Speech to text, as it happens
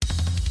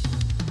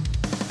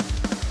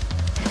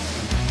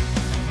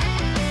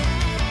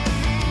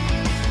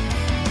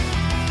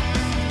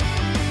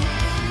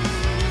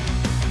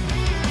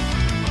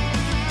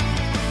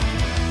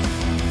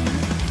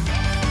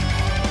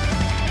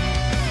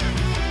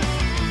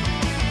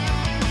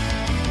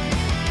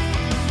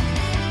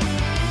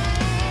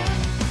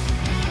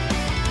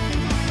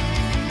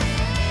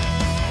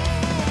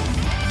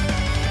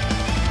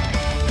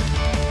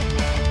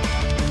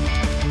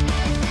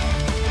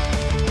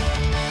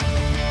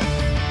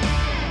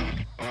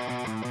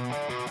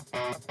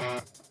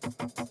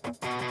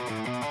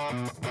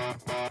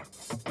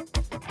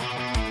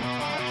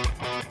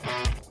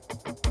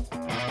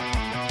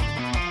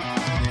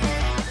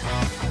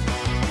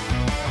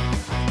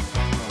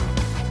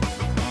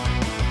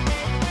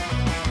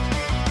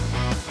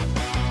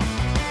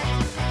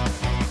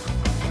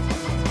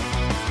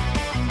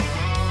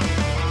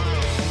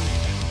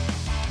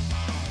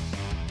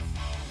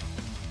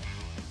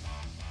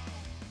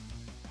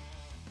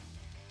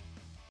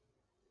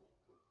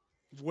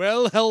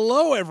Well,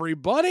 hello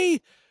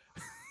everybody.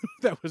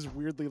 That was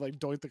weirdly like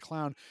Doink the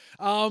Clown.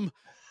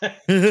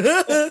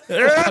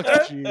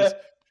 Jeez.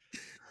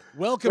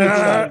 Welcome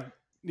everybody.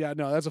 Yeah,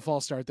 no, that's a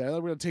false start there.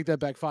 We're going to take that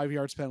back 5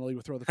 yards penalty.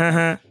 We'll throw the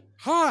flag.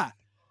 Ha!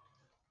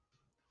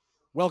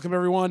 Welcome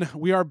everyone.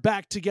 We are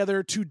back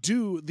together to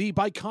do the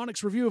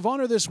Bi-Conics Review of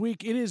Honor this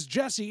week. It is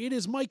Jesse, it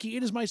is Mikey,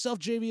 it is myself,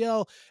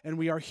 JVL, and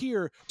we are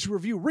here to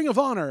review Ring of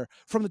Honor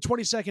from the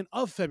 22nd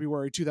of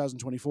February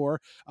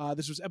 2024.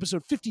 This was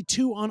episode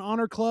 52 on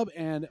Honor Club,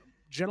 and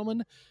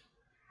gentlemen,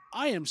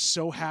 I am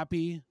so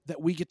happy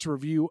that we get to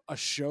review a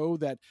show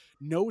that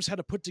knows how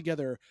to put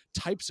together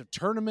types of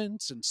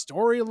tournaments and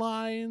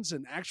storylines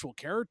and actual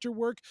character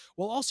work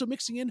while also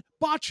mixing in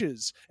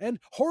botches and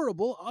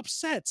horrible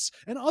upsets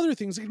and other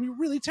things that can be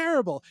really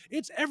terrible.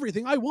 It's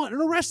everything I want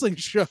in a wrestling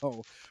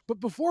show.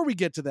 But before we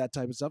get to that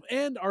type of stuff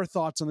and our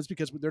thoughts on this,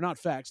 because they're not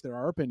facts, they're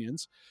our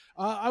opinions,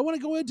 I want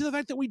to go into the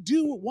fact that we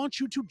do want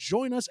you to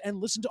join us and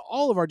listen to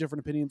all of our different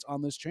opinions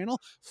on this channel.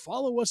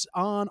 Follow us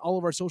on all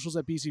of our socials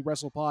at BC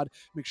WrestlePod.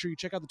 Make sure you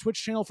check out the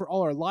Twitch channel for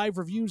all our live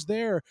reviews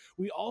there.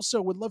 We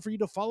also would love for you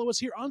to follow us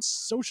here on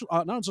social,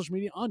 not on social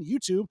media, on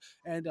YouTube,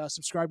 and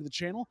subscribe to the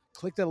channel.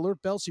 Click that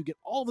alert bell so you get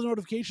all the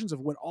notifications of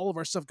when all of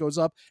our stuff goes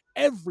up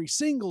every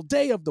single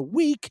day of the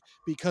week,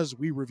 because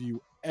we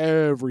review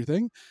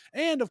everything.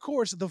 And of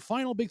course, the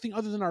final big thing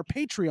other than our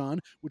Patreon,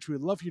 which we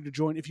would love for you to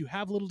join if you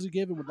have little to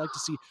give and would like to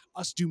see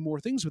us do more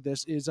things with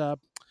this, is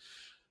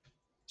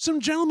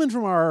some gentlemen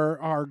from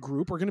our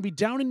group are going to be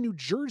down in New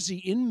Jersey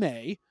in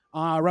May,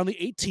 around the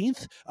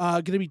 18th,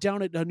 going to be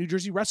down at New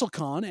Jersey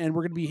WrestleCon, and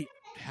we're going to be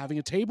having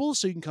a table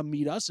so you can come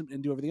meet us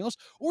and do everything else,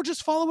 or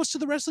just follow us to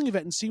the wrestling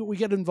event and see what we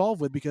get involved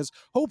with, because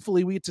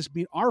hopefully we get to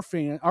meet our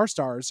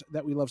stars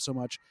that we love so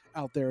much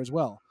out there as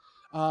well.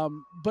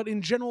 But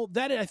in general,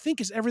 that I think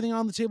is everything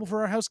on the table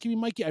for our housekeeping.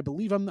 Mikey, I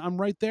believe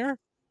I'm right there.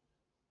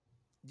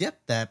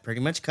 Yep, that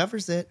pretty much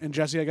covers it. And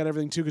Jesse, I got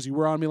everything too, because you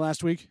were on me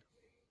last week.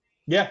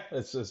 Yeah,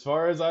 it's as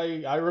far as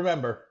I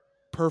remember.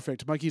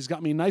 Perfect. Mikey's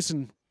got me nice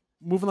and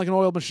moving like an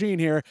oiled machine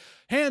here.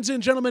 Hands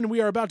in, gentlemen. We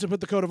are about to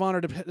put the Code of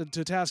Honor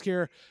to task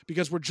here,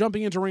 because we're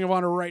jumping into Ring of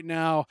Honor right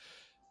now.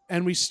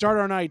 And we start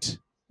our night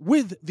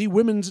with the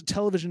Women's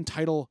Television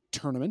Title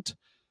Tournament.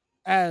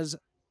 As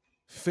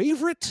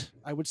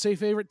I would say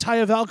favorite,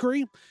 Taya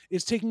Valkyrie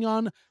is taking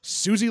on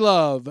Susie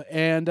Love.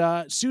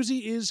 And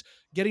Susie is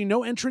getting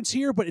no entrance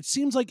here, but it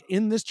seems like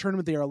in this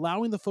tournament they are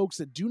allowing the folks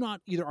that do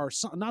not either are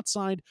not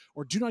signed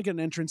or do not get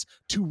an entrance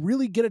to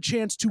really get a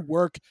chance to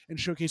work and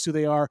showcase who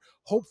they are.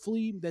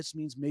 Hopefully this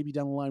means maybe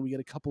down the line we get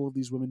a couple of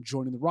these women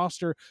joining the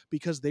roster,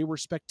 because they were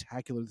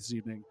spectacular this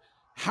evening.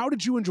 How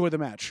did you enjoy the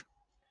match?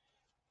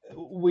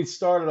 We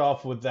started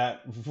off with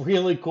that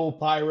really cool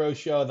pyro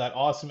show, that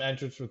awesome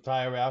entrance with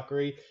Taya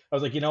Valkyrie. I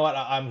was like, you know what?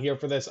 I'm here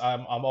for this.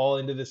 I'm all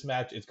into this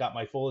match. It's got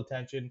my full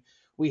attention.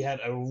 We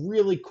had a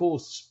really cool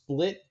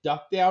split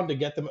duck down to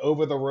get them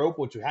over the rope,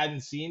 which we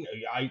hadn't seen,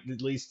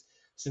 at least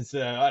since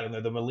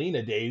the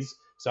Melina days.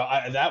 So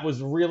that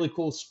was a really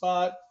cool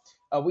spot.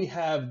 We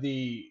have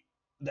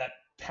that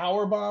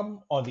power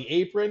bomb on the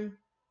apron,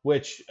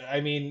 which,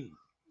 I mean,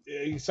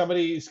 can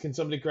somebody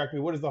correct me?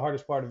 What is the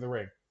hardest part of the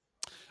ring?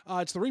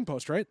 It's the ring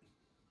post, right?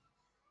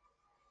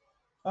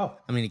 Oh,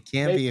 I mean, it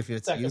can be if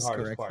it's used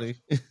correctly.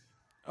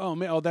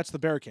 Oh, that's the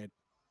barricade.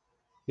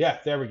 Yeah,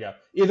 there we go.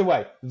 Either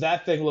way,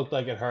 that thing looked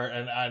like it hurt,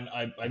 and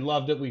I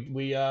loved it.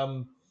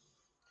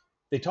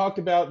 They talked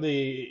about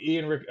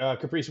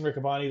Caprice and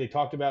Riccaboni. They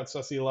talked about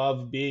Susie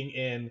Love being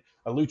in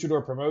a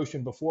luchador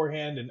promotion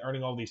beforehand and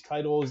earning all these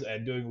titles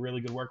and doing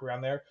really good work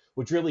around there,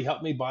 which really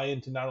helped me buy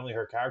into not only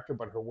her character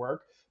but her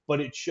work.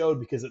 But it showed,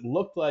 because it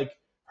looked like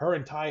her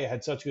and Taya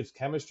had such good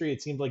chemistry.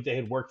 It seemed like they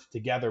had worked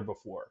together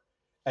before,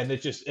 and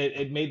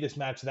it made this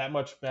match that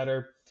much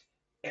better.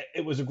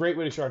 It was a great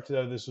way to start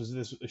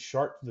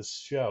this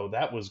show.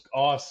 That was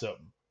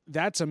awesome.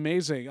 That's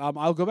amazing.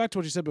 I'll go back to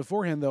what you said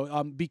beforehand,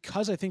 though,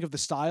 because I think of the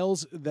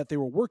styles that they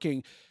were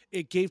working,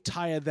 it gave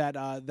Taya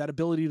that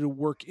ability to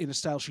work in a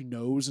style she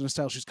knows and a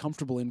style she's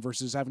comfortable in,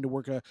 versus having to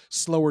work a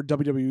slower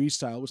WWE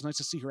style. It was nice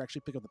to see her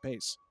actually pick up the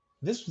pace.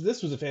 This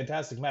was a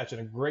fantastic match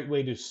and a great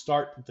way to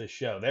start the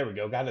show. There we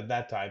go, got it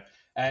that time.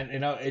 And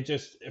it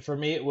just, for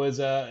me, it was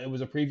a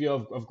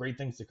preview of great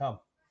things to come.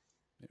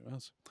 It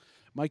was.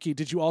 Mikey,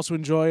 did you also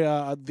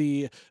enjoy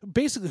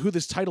basically who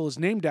this title is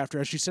named after,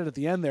 as she said at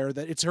the end there,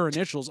 that it's her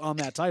initials on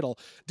that title?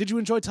 Did you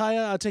enjoy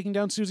Taya taking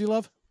down Susie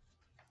Love?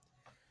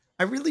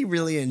 I really,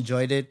 really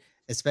enjoyed it,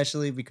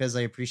 especially because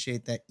I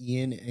appreciate that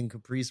Ian and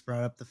Caprice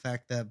brought up the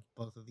fact that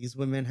both of these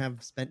women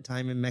have spent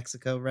time in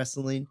Mexico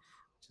wrestling,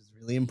 which is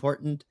really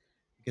important,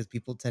 because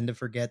people tend to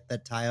forget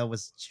that Taya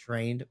was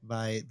trained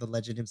by the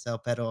legend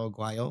himself, Pedro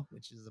Aguayo,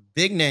 which is a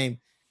big name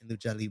in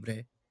Lucha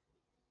Libre.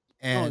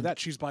 And that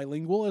she's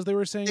bilingual, as they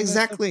were saying.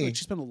 Exactly.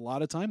 She spent a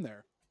lot of time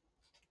there.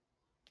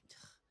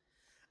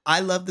 I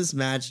love this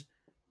match.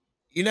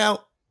 You know,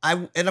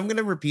 I'm going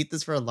to repeat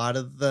this for a lot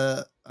of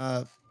the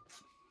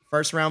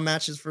first round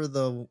matches for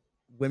the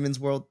Women's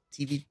World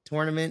TV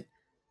Tournament.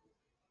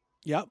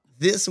 Yep.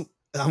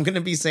 I'm going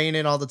to be saying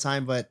it all the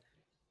time, but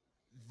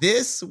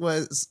This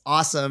was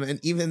awesome, and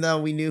even though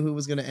we knew who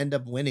was going to end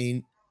up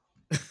winning,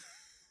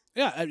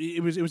 Yeah,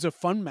 it was a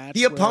fun match.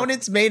 the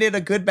opponents made it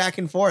a good back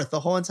and forth the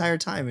whole entire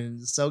time, and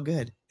it's so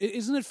good.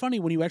 Isn't it funny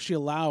when you actually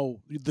allow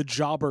the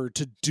jobber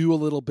to do a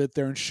little bit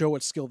there and show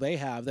what skill they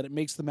have, that it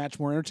makes the match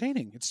more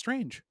entertaining? It's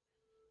strange.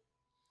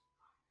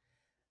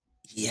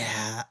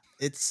 Yeah,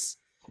 it's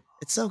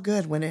so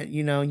good when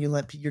you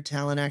let your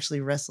talent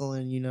actually wrestle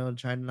and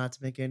try not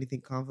to make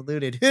anything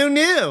convoluted. Who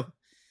knew?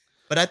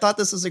 But I thought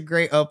this was a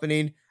great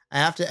opening. I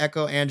have to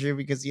echo Andrew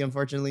because he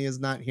unfortunately is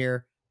not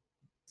here.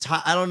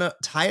 I don't know.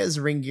 Taya's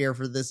ring gear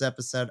for this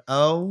episode.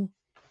 Oh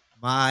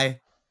my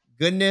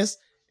goodness.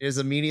 It is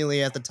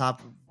immediately at the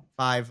top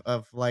 5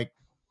 of like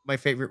my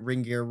favorite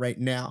ring gear right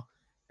now.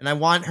 And I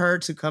want her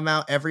to come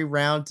out every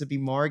round to be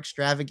more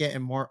extravagant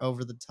and more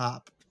over the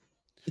top.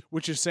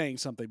 Which is saying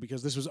something,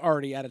 because this was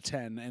already at a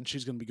 10 and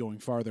she's going to be going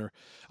farther.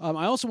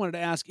 I also wanted to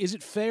ask, is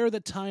it fair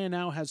that Taya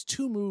now has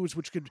 2 moves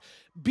which could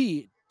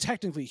be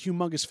technically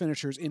humongous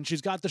finishers? And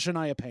she's got the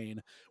Shania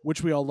Payne,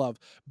 which we all love.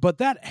 But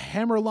that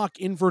hammerlock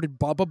inverted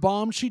Bubba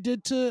Bomb she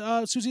did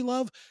to Susie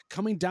Love,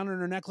 coming down on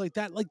her neck like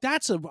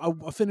that's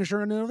a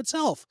finisher in and of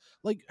itself.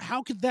 Like,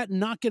 how could that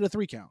not get a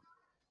 3 count?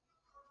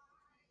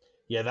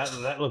 Yeah,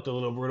 that looked a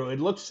little brutal. It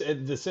looks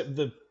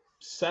the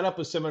setup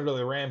is similar to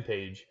the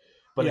Rampage,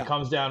 but it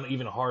comes down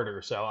even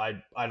harder. So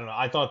I don't know.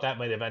 I thought that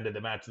might have ended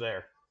the match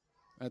there.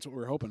 That's what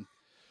we're hoping.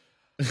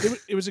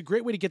 It was a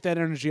great way to get that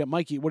energy up.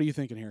 Mikey, what are you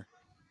thinking here?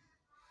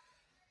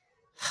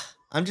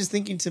 I'm just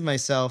thinking to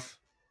myself,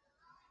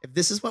 if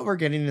this is what we're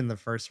getting in the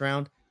first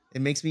round,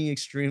 it makes me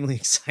extremely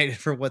excited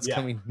for what's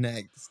coming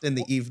next in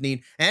the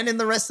evening and in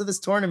the rest of this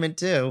tournament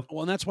too.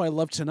 Well, and that's why I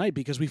love tonight,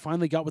 because we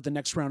finally got what the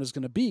next round is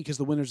going to be, because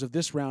the winners of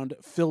this round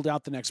filled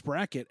out the next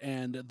bracket,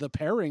 and the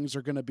pairings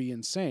are going to be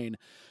insane.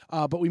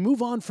 But we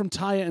move on from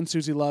Taya and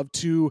Susie Love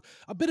to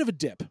a bit of a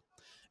dip,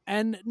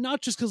 and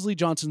not just because Lee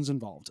Johnson's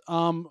involved.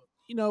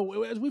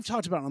 As we've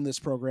talked about on this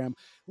program,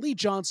 Lee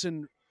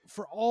Johnson,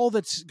 for all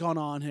that's gone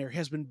on here,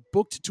 has been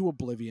booked to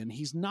oblivion.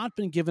 He's not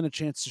been given a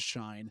chance to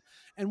shine.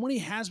 And when he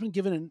has been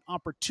given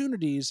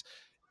opportunities,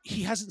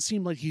 he hasn't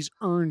seemed like he's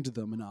earned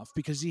them enough,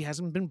 because he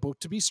hasn't been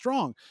booked to be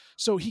strong.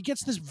 So he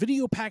gets this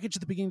video package at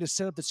the beginning to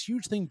set up this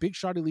huge thing, Big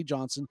Shotty Lee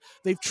Johnson.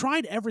 They've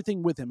tried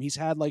everything with him. He's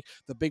had like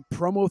the big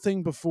promo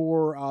thing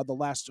before the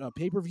last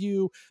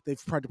pay-per-view.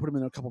 They've tried to put him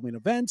in a couple main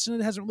events,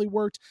 and it hasn't really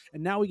worked.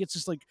 And now he gets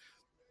this like,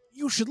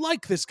 you should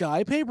like this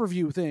guy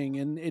pay-per-view thing,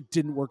 and it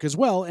didn't work as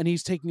well. And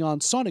he's taking on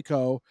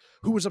Sonico,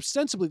 who was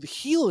ostensibly the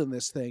heel in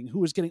this thing, who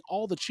was getting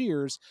all the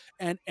cheers,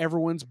 and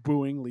everyone's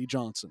booing Lee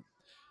Johnson.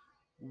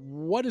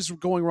 What is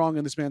going wrong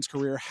in this man's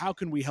career? How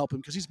can we help him?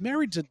 Because he's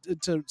married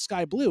to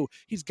Sky Blue.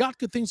 He's got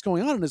good things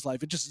going on in his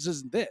life. It just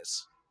isn't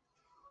this.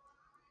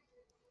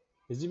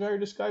 Is he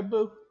married to Sky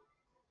Blue?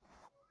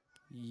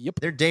 Yep.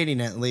 They're dating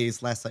at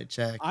least, last I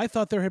checked. I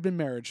thought there had been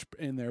marriage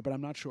in there, but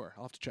I'm not sure.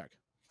 I'll have to check.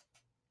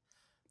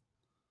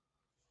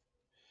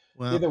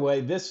 Well, either way,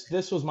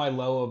 this was my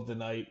low of the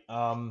night.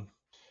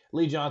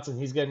 Lee Johnson,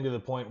 he's getting to the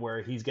point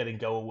where he's getting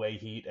go away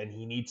heat, and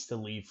he needs to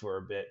leave for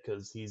a bit,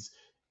 because he's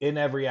in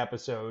every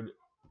episode,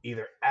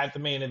 either at the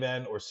main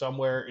event or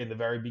somewhere in the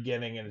very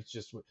beginning, and it's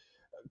just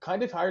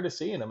kind of tired of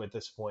seeing him at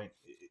this point.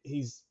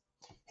 His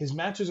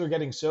matches are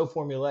getting so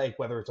formulaic,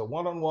 whether it's a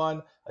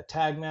one-on-one, a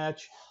tag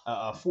match,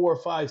 a 4,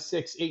 5,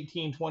 6,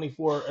 18,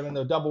 24, and then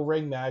a double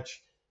ring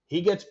match.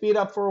 He gets beat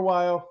up for a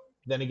while,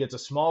 then he gets a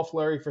small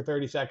flurry for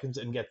 30 seconds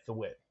and gets the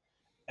win.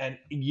 And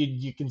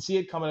you can see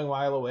it coming a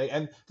while away.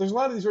 And there's a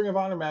lot of these Ring of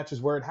Honor matches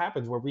where it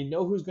happens, where we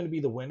know who's going to be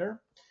the winner,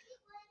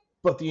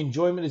 but the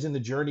enjoyment is in the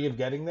journey of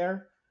getting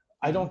there.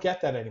 I don't get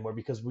that anymore,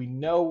 because we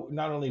know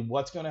not only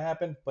what's going to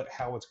happen, but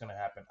how it's going to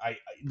happen.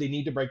 They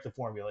need to break the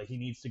formula. He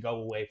needs to go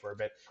away for a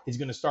bit. He's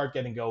going to start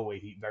getting go away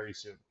heat very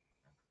soon.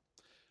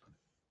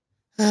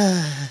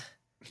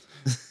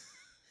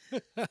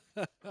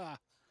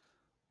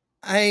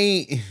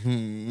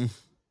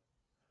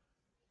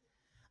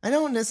 I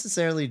don't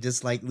necessarily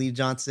dislike Lee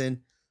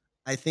Johnson.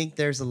 I think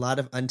there's a lot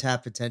of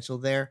untapped potential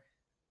there,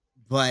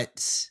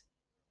 but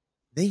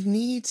they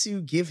need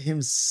to give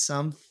him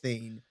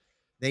something.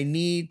 They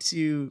need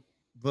to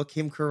book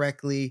him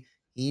correctly.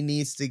 He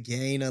needs to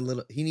gain a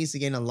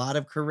lot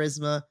of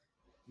charisma,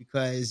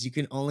 because you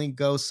can only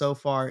go so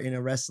far in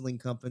a wrestling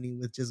company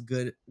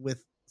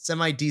with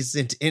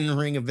semi-decent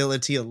in-ring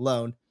ability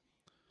alone.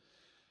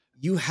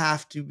 You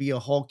have to be a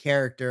whole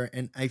character,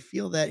 and I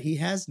feel that he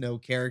has no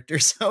character,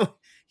 so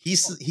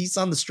he's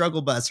on the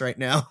struggle bus right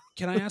now.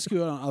 Can I ask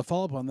you a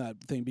follow-up on that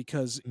thing?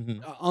 Because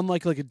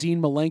unlike like a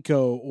Dean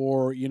Malenko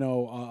or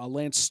a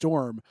Lance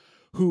Storm,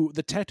 who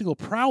the technical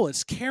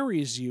prowess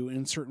carries you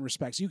in certain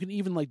respects, you can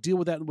even like deal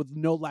with that with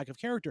no lack of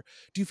character.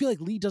 Do you feel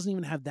like Lee doesn't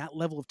even have that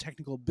level of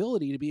technical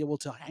ability to be able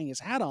to hang his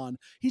hat on?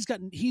 He's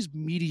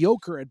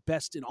mediocre at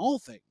best in all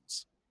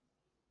things.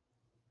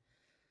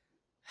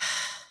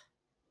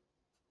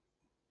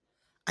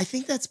 I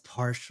think that's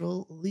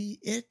partially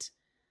it.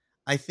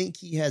 I think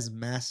he has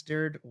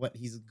mastered what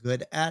he's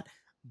good at,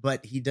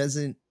 but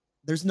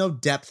there's no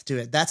depth to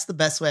it. That's the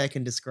best way I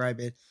can describe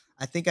it.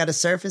 I think at a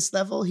surface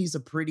level, he's a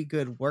pretty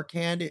good work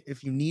hand.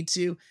 If you need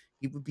to,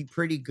 he would be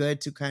pretty good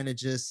to kind of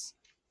just.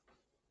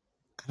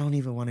 I don't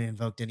even want to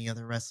invoke any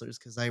other wrestlers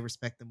because I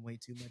respect them way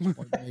too much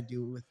more than I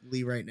do with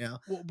Lee right now.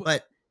 Well,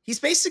 but he's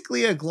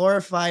basically a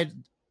glorified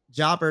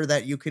jobber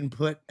that you can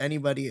put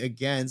anybody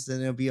against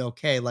and it'll be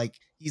okay. Like,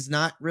 he's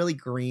not really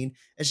green.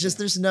 It's just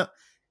there's no.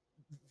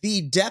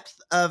 The depth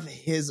of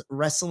his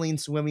wrestling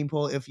swimming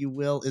pool, if you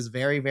will, is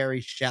very,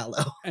 very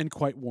shallow and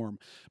quite warm.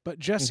 But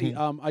Jesse,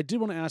 I did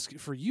want to ask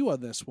for you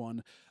on this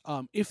one.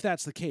 If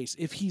that's the case,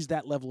 if he's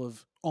that level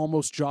of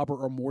almost jobber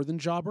or more than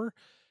jobber,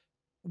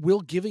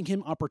 will giving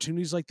him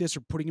opportunities like this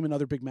or putting him in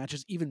other big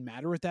matches even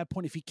matter at that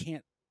point if he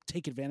can't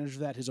take advantage of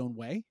that his own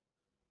way?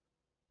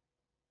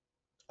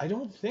 I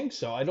don't think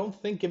so. I don't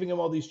think giving him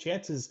all these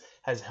chances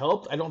has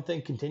helped. I don't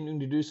think continuing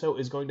to do so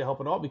is going to help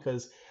at all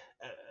because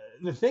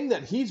the thing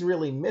that he's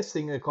really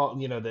missing,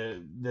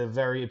 the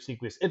very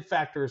obsequious it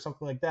factor or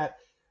something like that,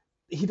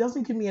 he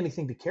doesn't give me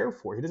anything to care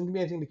for. He doesn't give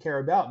me anything to care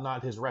about.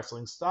 Not his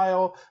wrestling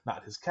style,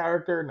 not his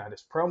character, not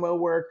his promo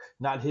work,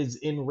 not his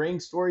in-ring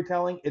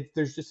storytelling.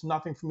 There's just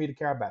nothing for me to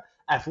care about.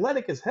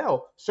 Athletic as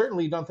hell,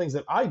 certainly done things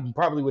that I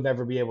probably would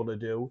never be able to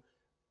do,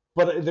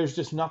 but there's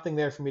just nothing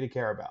there for me to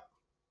care about.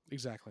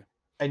 Exactly.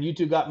 And you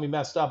two got me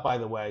messed up, by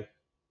the way,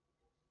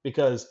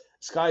 because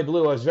Sky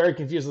Blue, I was very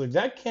confused. Like,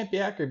 that can't be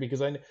accurate because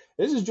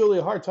this is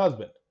Julia Hart's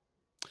husband.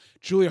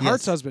 Julia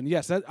Hart's husband.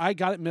 Yes, I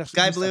got it messed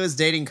up. Sky Blue is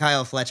dating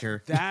Kyle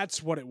Fletcher.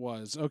 That's what it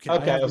was. Okay.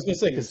 Okay, I was going to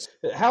say, because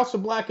House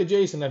of Black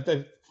adjacent,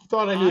 I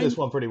thought I knew this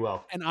one pretty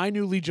well. And I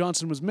knew Lee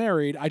Johnson was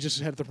married. I just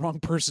had the wrong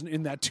person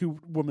in that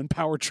 2-woman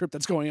power trip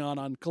that's going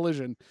on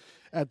Collision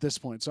at this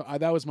point. So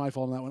that was my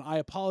fault on that one. I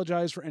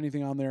apologize for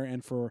anything on there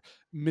and for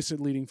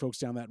misleading folks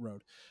down that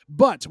road.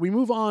 But we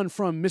move on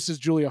from Mrs.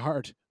 Julia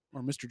Hart,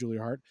 or Mr. Julia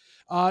Hart,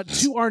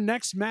 to our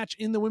next match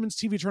in the women's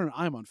TV tournament.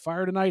 I'm on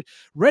fire tonight.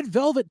 Red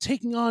Velvet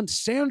taking on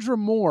Sandra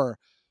Moore.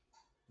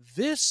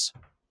 This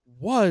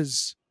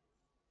was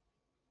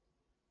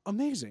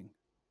amazing.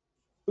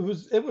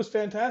 It was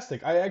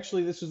fantastic.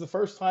 This was the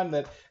first time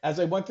that as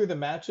I went through the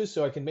matches,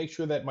 so I can make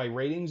sure that my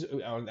ratings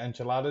on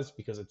enchiladas,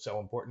 because it's so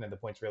important and the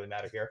points really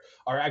matter here,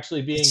 are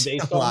actually being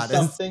based on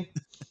something.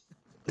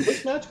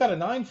 This match got a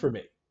 9 for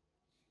me.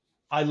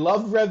 I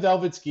love Red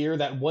Velvet's gear.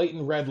 That white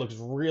and red looks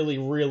really,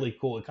 really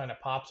cool. It kind of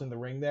pops in the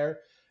ring there.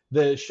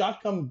 The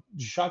shotgun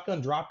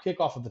drop kick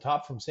off of the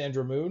top from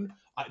Sandra Moon.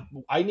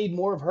 I need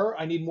more of her.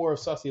 I need more of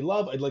Sussy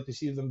Love. I'd like to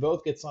see them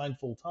both get signed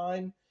full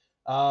time.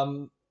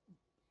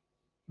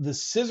 The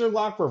scissor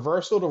lock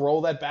reversal to roll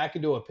that back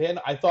into a pin.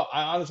 I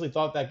honestly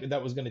thought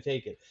that was going to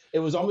take it. It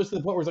was almost to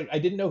the point where it's like I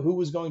didn't know who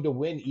was going to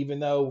win, even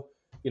though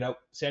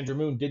Sandra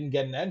Moon didn't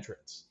get an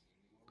entrance.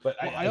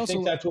 But I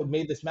think that's what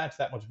made this match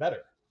that much better.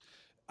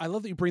 I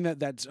love that you bring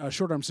that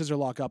short arm scissor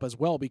lock up as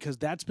well, because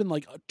that's been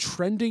like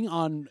trending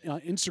on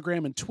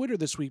Instagram and Twitter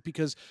this week,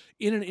 because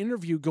in an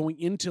interview going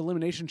into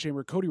Elimination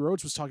Chamber, Cody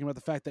Rhodes was talking about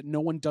the fact that no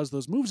one does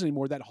those moves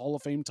anymore, that Hall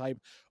of Fame type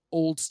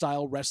old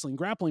style wrestling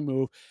grappling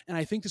move. And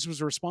I think this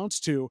was a response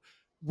to,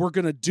 we're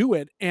going to do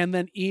it. And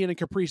then Ian and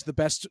Caprice, the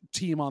best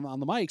team on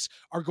the mics,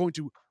 are going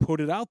to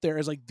put it out there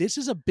as like, this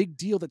is a big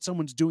deal that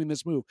someone's doing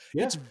this move.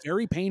 Yeah. It's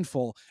very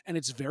painful and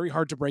it's very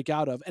hard to break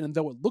out of. And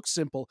though it looks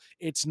simple,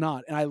 it's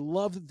not. And I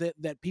love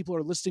that people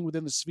are listening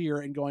within the sphere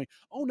and going,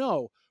 oh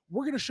no,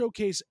 we're going to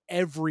showcase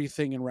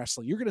everything in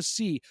wrestling. You're going to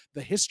see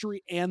the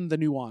history and the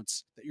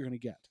nuance that you're going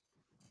to get.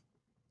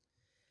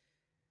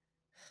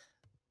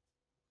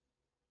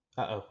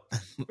 Uh-oh.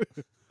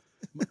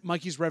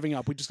 Mikey's revving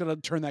up. We just got to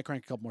turn that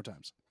crank a couple more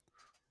times.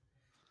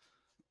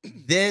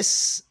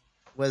 This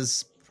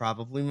was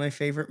probably my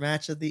favorite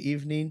match of the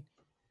evening.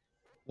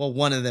 Well,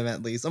 one of them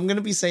at least. I'm going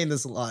to be saying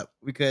this a lot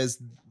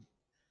because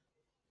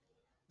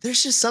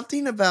there's just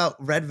something about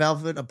Red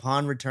Velvet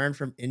upon return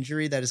from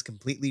injury that is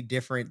completely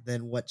different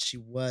than what she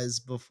was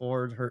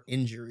before her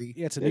injury.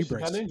 Yeah, it's a knee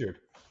brace. She's not injured.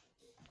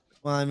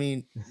 Well, I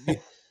mean...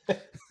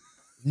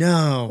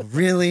 No,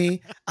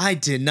 really? I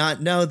did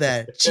not know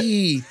that.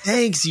 Gee,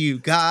 thanks you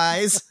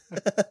guys.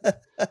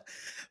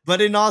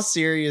 But in all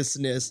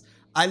seriousness,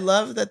 I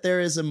love that there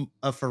is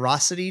a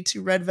ferocity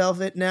to Red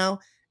Velvet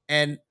now,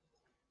 and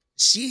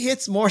she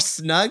hits more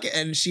snug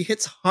and she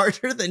hits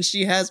harder than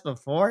she has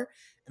before.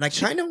 And I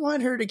kind of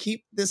want her to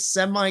keep this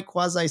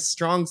semi-quasi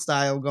strong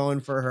style going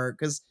for her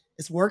because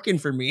it's working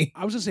for me.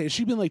 I was gonna say, has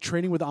she been like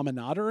training with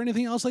Aminata or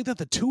anything else like that?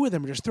 The two of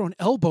them are just throwing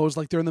elbows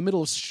like they're in the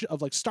middle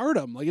of like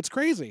stardom. Like, it's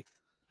crazy.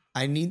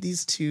 I need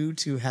these two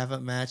to have a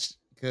match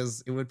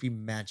because it would be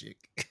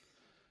magic.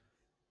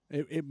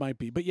 It might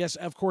be. But yes,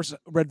 of course,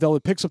 Red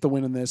Velvet picks up the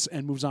win in this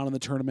and moves on in the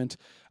tournament.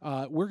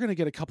 We're going to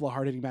get a couple of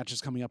hard-hitting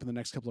matches coming up in the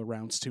next couple of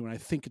rounds, too, and I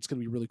think it's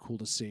going to be really cool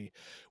to see.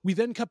 We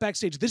then cut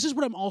backstage. This is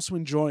what I'm also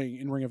enjoying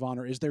in Ring of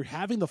Honor, is they're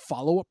having the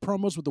follow-up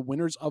promos with the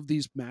winners of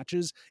these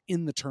matches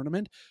in the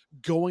tournament,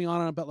 going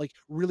on about, like,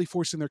 really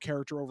forcing their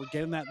character over,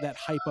 getting that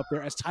hype up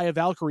there, as Taya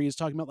Valkyrie is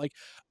talking about, like,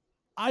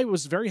 I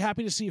was very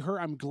happy to see her.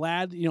 I'm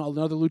glad,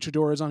 another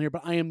luchador is on here,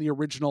 but I am the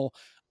original.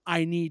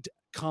 I need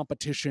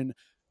competition.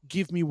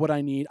 Give me what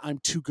I need. I'm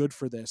too good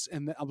for this.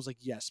 And I was like,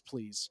 yes,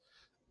 please.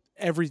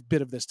 every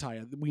bit of this,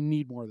 Taya. We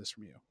need more of this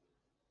from you.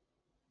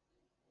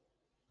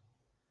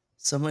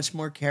 So much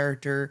more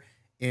character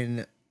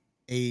in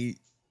a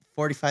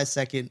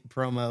 45-second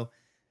promo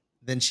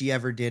than she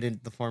ever did in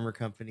the former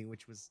company,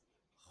 which was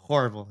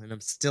horrible, and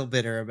I'm still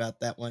bitter about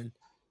that one.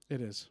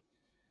 It is.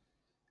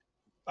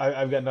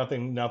 I've got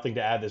nothing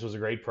to add. This was a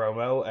great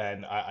promo,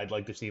 and I'd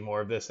like to see more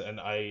of this. And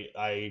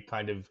I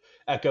kind of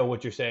echo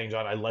what you're saying,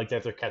 John. I like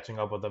that they're catching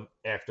up with them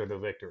after the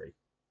victory.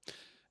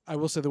 I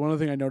will say the one other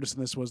thing I noticed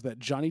in this was that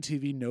Johnny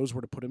TV knows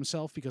where to put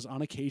himself, because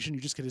on occasion you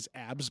just get his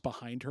abs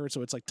behind her,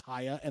 so it's like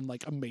Taya and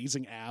like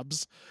amazing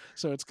abs.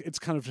 So it's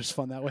kind of just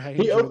fun that way.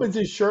 He opens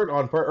his shirt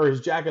or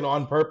his jacket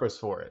on purpose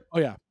for it. Oh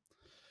yeah.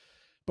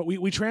 But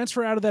we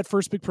transfer out of that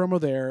first big promo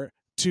there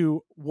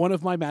to one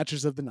of my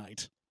matches of the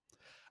night.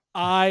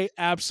 I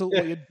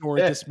absolutely adored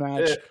this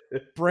match.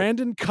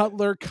 Brandon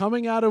Cutler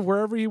coming out of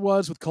wherever he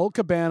was with Colt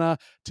Cabana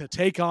to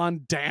take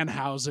on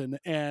Danhausen.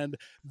 And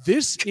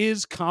this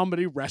is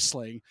comedy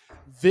wrestling.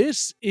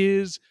 This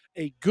is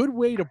a good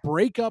way to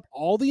break up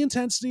all the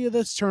intensity of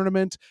this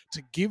tournament,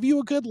 to give you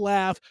a good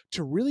laugh,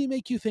 to really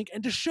make you think,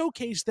 and to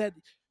showcase that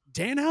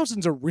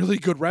Danhausen's a really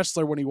good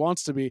wrestler when he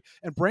wants to be,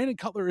 and Brandon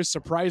Cutler is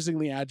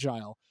surprisingly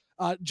agile.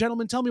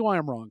 Gentlemen, tell me why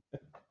I'm wrong.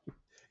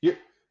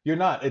 You're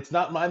not. It's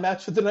not my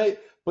match for tonight,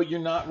 but you're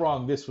not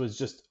wrong. This was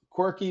just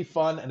quirky,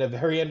 fun, and a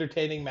very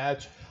entertaining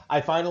match. I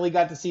finally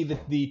got to see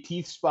the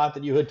teeth spot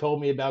that you had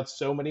told me about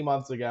so many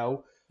months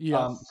ago.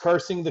 Yeah.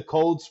 Cursing the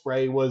cold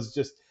spray was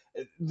just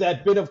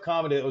that bit of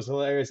comedy that was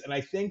hilarious. And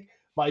I think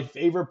my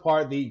favorite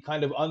part, the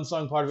kind of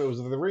unsung part of it, was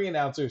the ring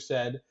announcer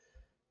said,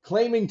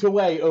 claiming to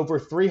weigh over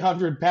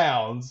 300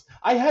 pounds.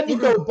 I had to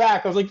go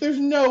back. I was like, there's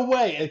no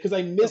way, because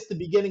I missed the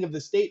beginning of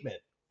the statement.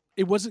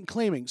 It wasn't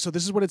claiming. So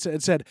this is what it said.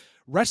 It said,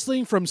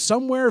 wrestling from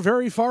somewhere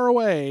very far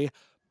away,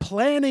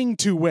 planning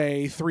to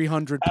weigh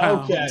 300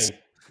 pounds. Okay.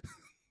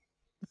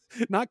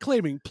 Not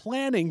claiming,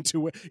 planning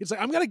to. It's like,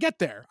 I'm going to get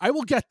there. I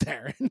will get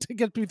there. And to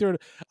get me through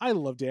it. I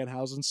love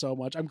Danhausen so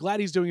much. I'm glad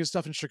he's doing his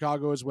stuff in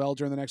Chicago as well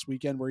during the next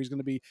weekend, where he's going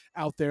to be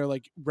out there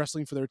like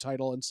wrestling for their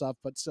title and stuff.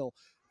 But still,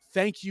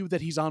 thank you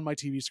that he's on my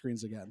TV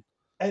screens again.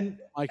 And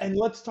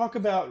let's talk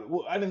about,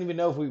 well, I don't even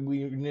know if we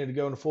need to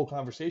go into full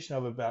conversation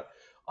of it, about,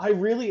 I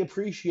really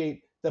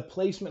appreciate the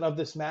placement of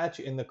this match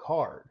in the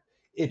card.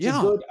 It's a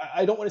good,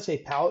 I don't want to say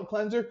palate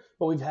cleanser,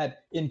 but we've had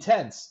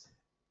intense.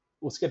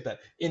 We'll skip that.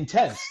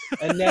 Intense.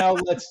 And now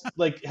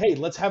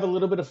let's have a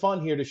little bit of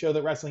fun here to show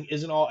that wrestling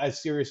isn't all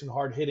as serious and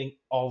hard hitting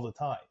all the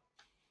time.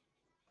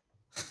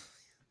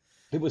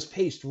 It was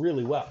paced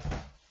really well.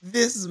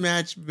 This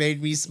match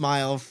made me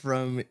smile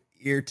from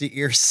ear to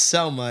ear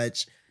so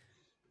much.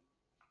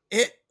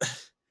 It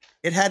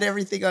had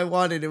everything I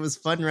wanted. It was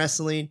fun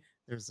wrestling.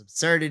 There was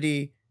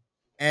absurdity.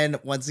 And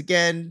once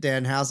again,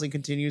 Danhausen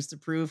continues to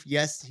prove,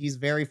 yes, he's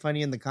very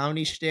funny in the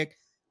comedy shtick,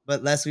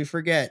 but lest we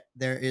forget,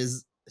 there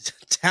is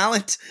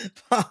talent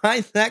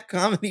behind that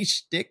comedy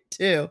shtick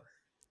too.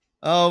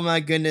 Oh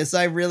my goodness,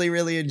 I really,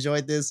 really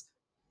enjoyed this.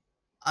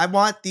 I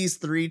want these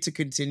three to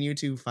continue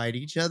to fight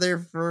each other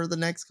for the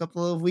next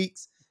couple of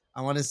weeks.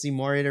 I want to see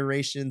more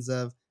iterations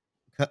of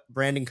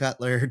Brandon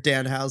Cutler,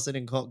 Danhausen,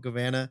 and Colt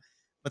Cabana.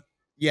 But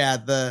yeah,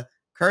 the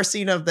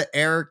cursing of the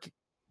air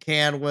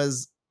can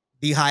was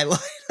the highlight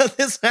of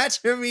this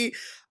match for me.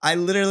 I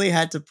literally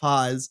had to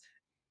pause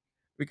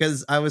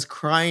because I was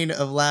crying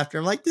of laughter.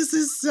 I'm like, this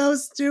is so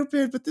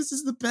stupid, but this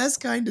is the best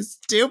kind of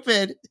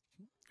stupid.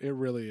 It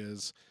really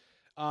is.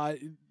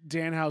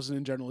 Danhausen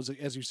in general is,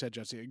 as you said,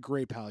 Jesse, a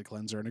great palate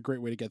cleanser and a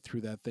great way to get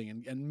through that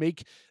thing and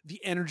make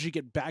the energy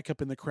get back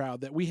up in the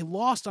crowd that we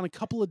lost on a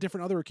couple of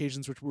different other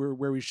occasions, which were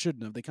where we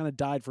shouldn't have. They kind of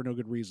died for no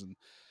good reason.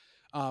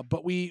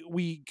 But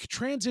we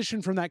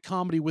transitioned from that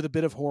comedy with a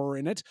bit of horror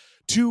in it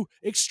to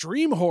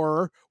extreme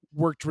horror.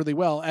 Worked really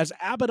well as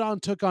Abaddon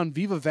took on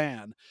Viva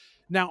Van.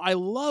 Now, I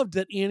loved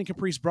that Ian and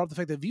Caprice brought up the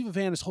fact that Viva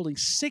Van is holding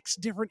 6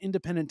 different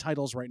independent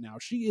titles right now.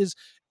 She is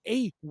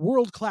a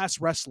world-class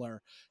wrestler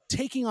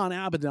taking on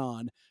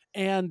Abaddon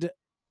and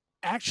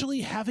actually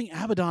having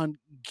Abaddon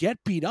get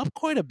beat up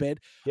quite a bit.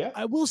 Yeah.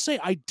 I will say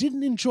I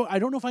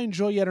don't know if I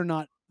enjoy yet or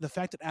not, the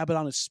fact that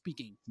Abaddon is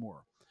speaking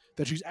more,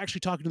 that she's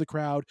actually talking to the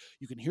crowd.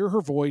 You can hear her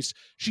voice.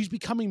 She's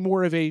becoming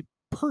more of a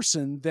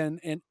person than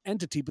an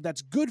entity, but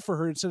that's good for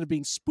her. Instead of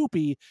being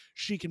spoopy,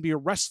 she can be a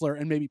wrestler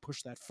and maybe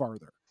push that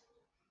farther.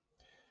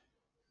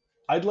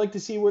 I'd like to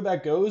see where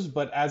that goes,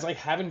 but as I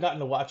haven't gotten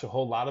to watch a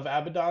whole lot of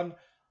Abaddon,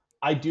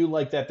 I do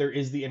like that there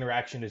is the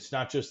interaction. It's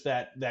not just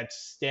that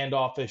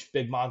standoffish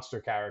big monster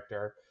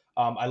character.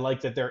 I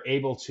like that they're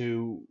able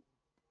to,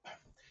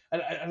 I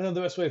don't know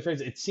the best way to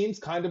phrase it. It seems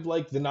kind of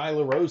like the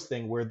Nyla Rose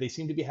thing, where they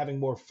seem to be having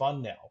more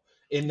fun now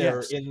in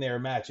their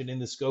match and in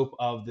the scope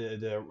of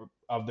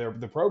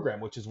the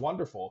program, which is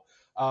wonderful.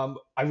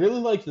 I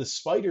really like the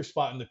spider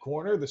spot in the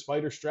corner, the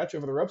spider stretch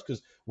over the ropes,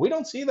 because we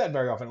don't see that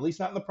very often, at least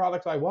not in the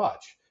product I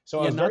watch. So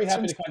I was very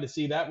happy to kind of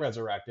see that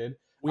resurrected.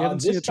 We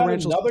haven't seen a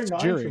tarantula another since 9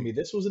 Tajiri. for me.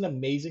 This was an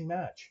amazing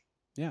match.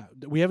 Yeah,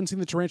 we haven't seen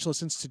the tarantula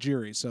since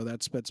Tajiri, so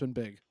that's been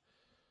big.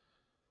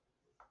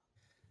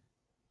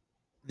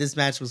 This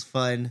match was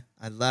fun.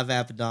 I love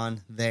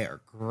Abaddon. They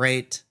are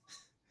great.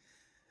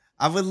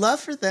 I would love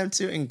for them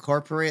to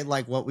incorporate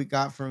like what we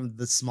got from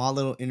the small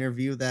little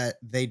interview that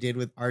they did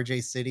with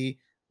RJ City,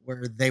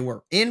 where they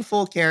were in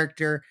full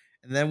character.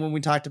 And then when we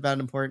talked about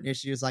important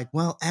issues, like,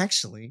 well,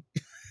 actually,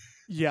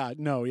 Yeah,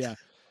 no, yeah.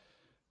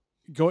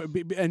 Go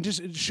and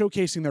just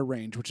showcasing their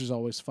range, which is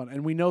always fun.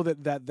 And we know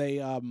that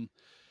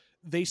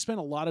they spent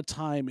a lot of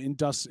time in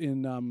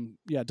Dustin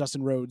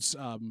Rhodes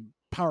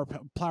power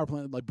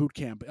plant like boot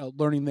camp,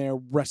 learning there,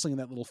 wrestling in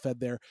that little fed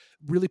there.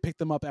 Really picked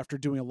them up after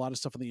doing a lot of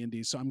stuff in the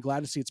indies. So I'm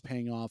glad to see it's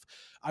paying off.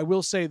 I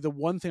will say the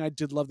one thing I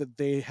did love that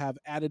they have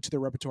added to their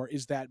repertoire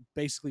is that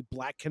basically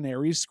Black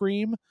Canary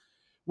scream,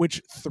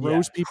 which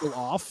throws people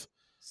off.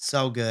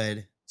 So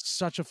good.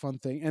 Such a fun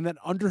thing. And that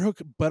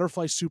underhook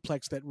butterfly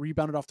suplex that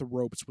rebounded off the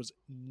ropes was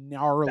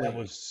gnarly. It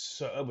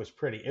was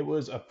pretty. It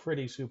was a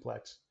pretty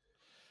suplex.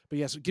 But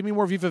yes, give me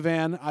more Viva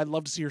Van. I'd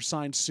love to see her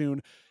signed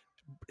soon.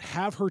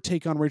 Have her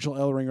take on Rachel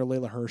Ellering or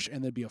Layla Hirsch,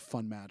 and that'd be a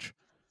fun match.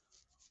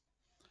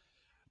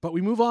 But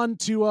we move on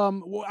to,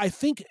 I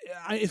think,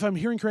 if I'm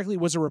hearing correctly,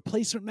 it was a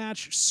replacement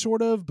match,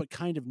 sort of, but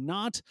kind of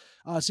not,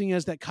 seeing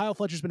as that Kyle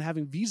Fletcher's been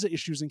having visa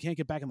issues and can't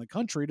get back in the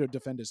country to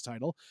defend his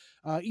title.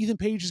 Ethan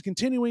Page is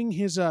continuing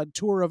his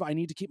tour of I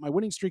need to keep my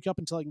winning streak up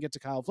until I can get to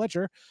Kyle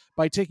Fletcher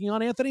by taking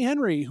on Anthony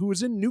Henry, who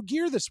was in new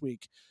gear this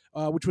week,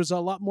 which was a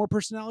lot more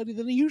personality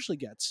than he usually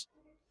gets.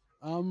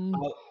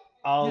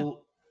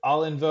 I'll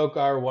invoke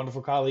our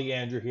wonderful colleague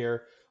Andrew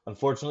here.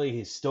 Unfortunately,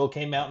 he still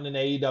came out in an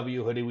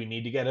AEW hoodie. We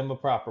need to get him a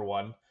proper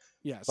one.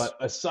 Yes. But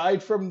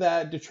aside from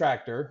that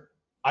detractor,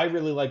 I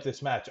really like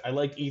this match. I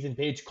like Ethan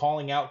Page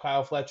calling out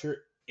Kyle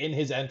Fletcher in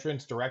his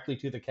entrance directly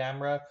to the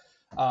camera.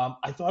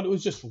 I thought it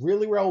was just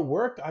really well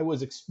worked. I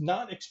was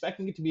not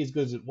expecting it to be as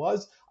good as it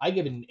was. I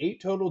give it an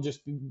 8 total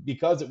just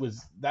because it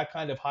was that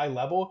kind of high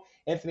level.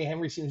 Anthony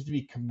Henry seems to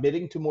be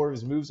committing to more of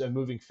his moves and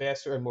moving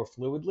faster and more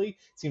fluidly.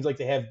 Seems like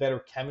they have better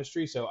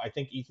chemistry, so I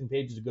think Ethan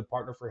Page is a good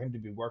partner for him to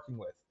be working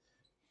with.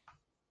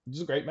 This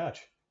is a great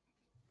match.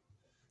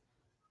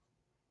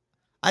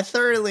 I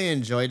thoroughly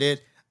enjoyed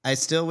it. I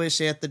still wish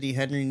Anthony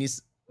Henry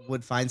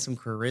would find some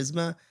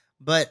charisma,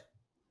 but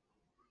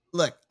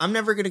look, I'm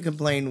never going to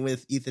complain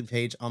with Ethan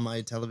Page on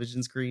my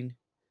television screen.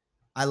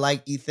 I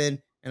like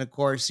Ethan, and of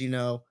course,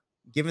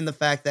 given the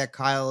fact that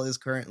Kyle is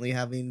currently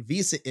having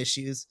visa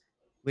issues,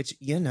 which,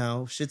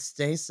 should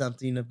say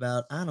something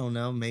about, I don't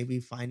know, maybe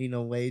finding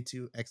a way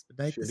to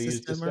expedite the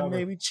system or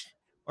maybe,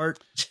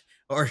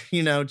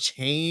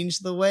 change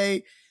the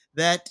way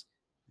that,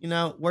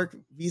 work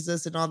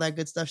visas and all that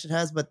good stuff should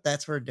has, but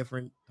that's for a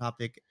different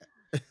topic.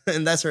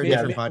 And that's for a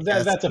different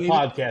podcast. That's a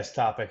podcast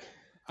topic.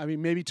 I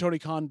mean, maybe Tony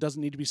Khan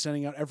doesn't need to be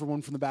sending out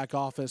everyone from the back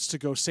office to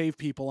go save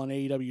people on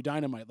AEW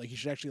Dynamite. Like, he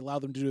should actually allow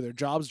them to do their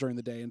jobs during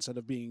the day instead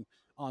of being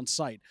on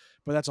site.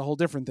 But that's a whole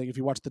different thing. If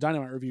you watch the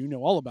Dynamite review, you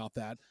know all about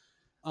that.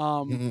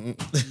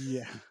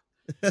 Yeah.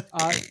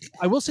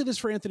 I will say this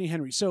for Anthony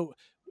Henry. So,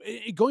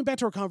 going back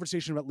to our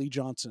conversation about Lee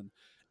Johnson,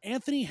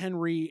 Anthony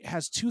Henry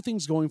has two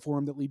things going for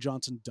him that Lee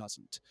Johnson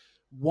doesn't.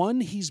 One,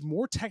 he's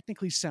more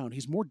technically sound.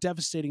 He's more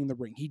devastating in the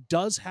ring. He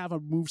does have a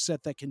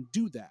moveset that can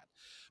do that.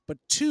 But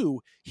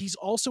two, he's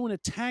also in a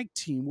tag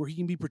team where he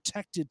can be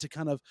protected to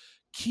kind of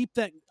keep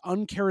that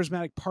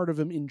uncharismatic part of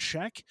him in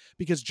check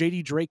because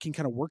JD Drake can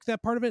kind of work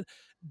that part of it.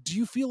 Do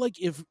you feel like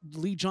if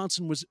Lee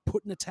Johnson was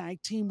put in a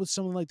tag team with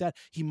someone like that,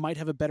 he might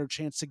have a better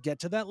chance to get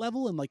to that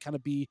level and like kind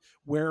of be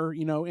where,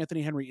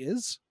 Anthony Henry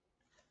is?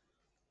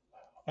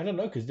 I don't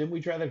know, because didn't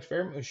we try to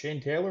experiment with Shane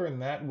Taylor,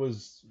 and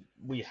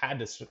we had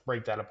to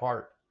break that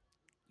apart.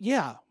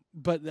 Yeah,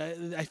 but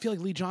I feel like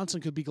Lee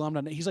Johnson could be glommed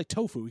on. He's like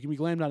tofu; he can be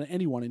glommed on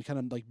anyone and kind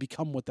of like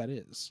become what that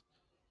is.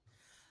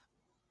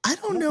 I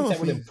don't know if that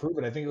would improve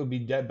it. I think it would be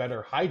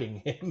better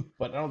hiding him,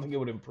 but I don't think it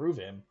would improve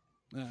him.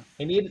 Yeah.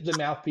 He needed the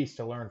mouthpiece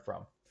to learn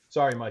from.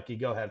 Sorry, Mikey,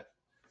 go ahead.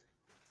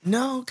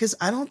 No, because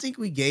I don't think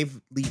we gave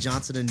Lee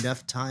Johnson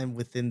enough time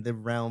within the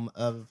realm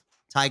of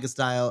Tyga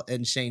Style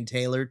and Shane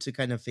Taylor to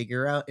kind of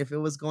figure out if it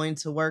was going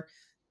to work,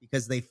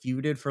 because they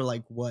feuded for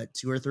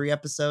 2 or 3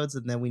 episodes,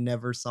 and then we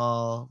never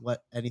saw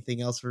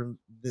anything else from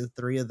the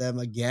 3 of them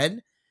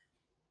again.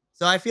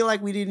 So I feel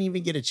like we didn't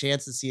even get a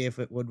chance to see if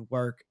it would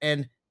work.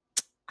 And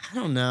I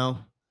don't know.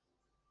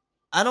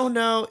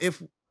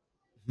 If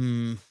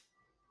I'm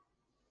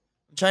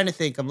trying to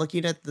think. I'm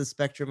looking at the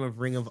spectrum of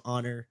Ring of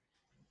Honor.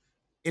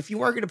 If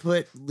you are going to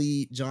put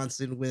Lee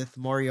Johnson with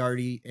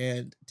Moriarty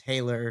and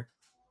Taylor,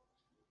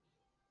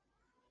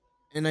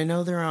 and I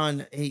know they're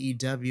on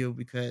AEW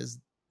because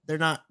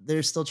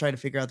they're still trying to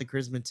figure out the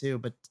charisma too,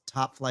 but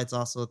Top Flight's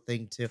also a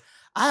thing too.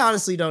 I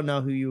honestly don't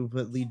know who you would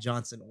put Lee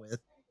Johnson with.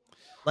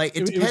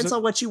 It depends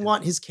on what you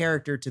want his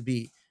character to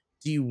be.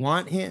 Do you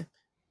want him?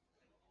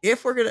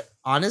 If I'm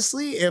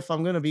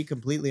going to be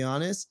completely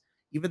honest,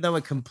 even though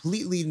it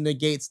completely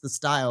negates the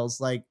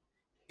styles,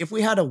 if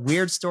we had a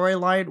weird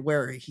storyline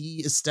where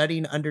he is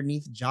studying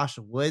underneath Josh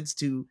Woods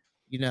to,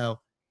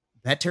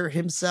 better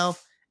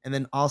himself, and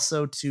then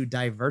also to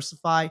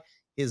diversify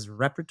his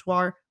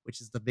repertoire, which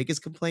is the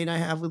biggest complaint I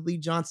have with Lee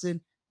Johnson,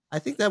 I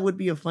think that would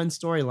be a fun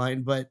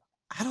storyline, but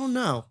I don't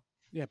know.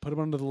 Yeah, put him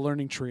under the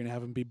learning tree and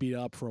have him be beat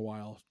up for a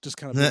while. Just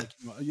kind of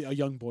be like a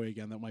young boy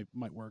again. That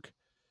might work.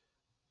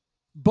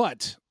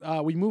 But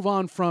we move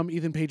on from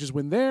Ethan Page's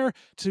win there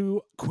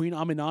to Queen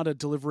Aminata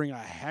delivering a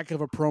heck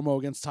of a promo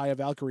against Taya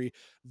Valkyrie.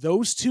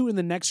 Those two in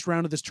the next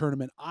round of this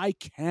tournament. I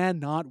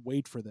cannot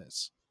wait for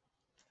this.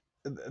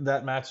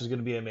 That match is going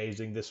to be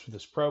amazing. This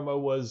promo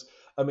was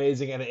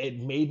amazing, and it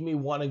made me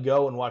want to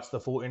go and watch the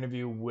full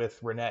interview with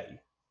Renee.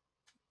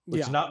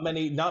 Which not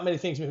many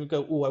things make me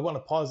go, oh, I want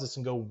to pause this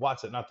and go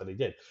watch it. Not that I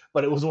did,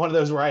 but it was one of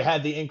those where I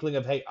had the inkling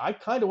of, hey, I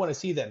kind of want to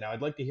see that now.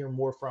 I'd like to hear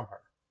more from her.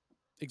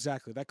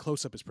 Exactly. That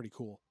close-up is pretty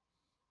cool.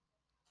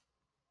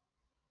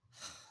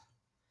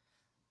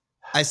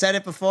 I said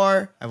it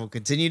before. I will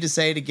continue to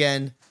say it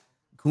again.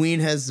 Queen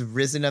has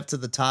risen up to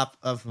the top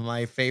of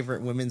my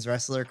favorite women's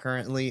wrestler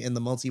currently in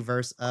the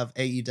multiverse of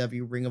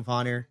AEW Ring of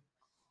Honor.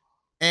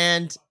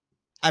 And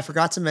I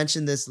forgot to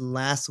mention this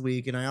last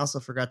week, and I also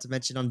forgot to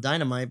mention on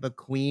Dynamite, but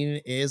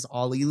Queen is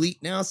all elite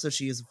now, so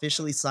she is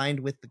officially signed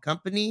with the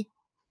company.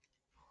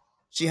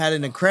 She had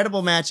an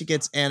incredible match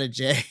against Anna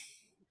Jay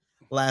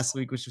last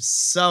week, which was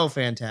so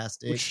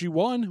fantastic. Which she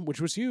won,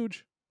 which was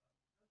huge.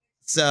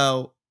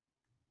 So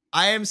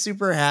I am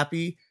super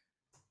happy,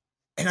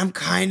 and I'm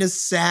kind of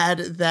sad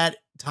that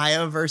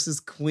Taya versus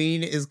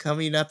Queen is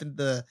coming up in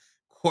the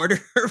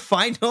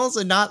quarterfinals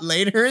and not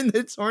later in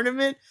the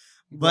tournament.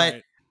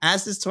 But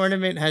as this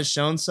tournament has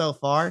shown so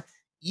far,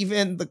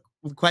 even the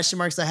question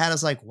marks I had, I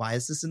was like, why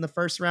is this in the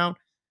first round?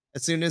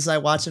 As soon as I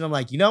watch it, I'm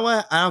like, you know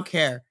what? I don't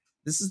care.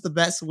 This is the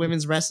best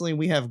women's wrestling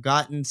we have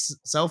gotten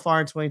so far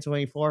in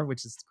 2024,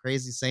 which is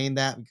crazy saying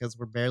that because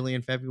we're barely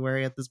in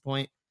February at this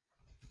point.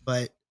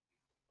 But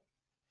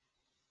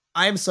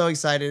I'm so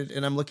excited,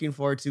 and I'm looking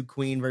forward to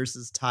Queen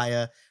versus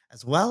Taya,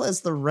 as well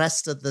as the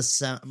rest of the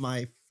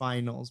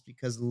semifinals,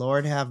 because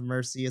Lord have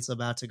mercy, it's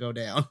about to go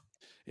down.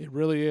 It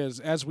really is.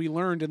 As we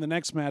learned in the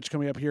next match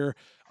coming up here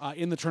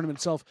in the tournament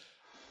itself,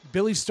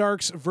 Billy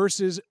Starks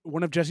versus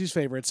one of Jesse's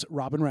favorites,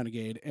 Robin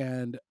Renegade.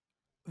 And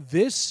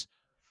this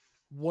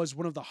was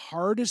one of the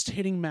hardest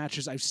hitting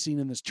matches I've seen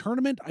in this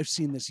tournament. I've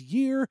seen this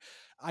year.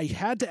 I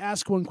had to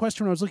ask one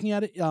question when I was looking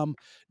at it.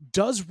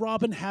 Does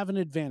Robin have an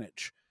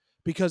advantage?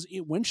 Because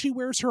when she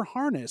wears her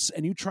harness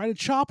and you try to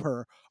chop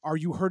her, are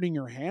you hurting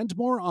your hand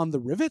more on the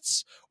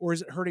rivets, or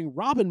is it hurting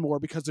Robin more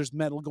because there's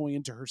metal going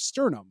into her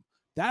sternum?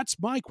 That's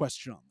my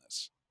question on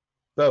this.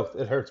 Both.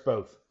 It hurts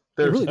both.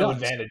 There's really no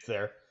advantage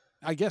there.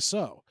 I guess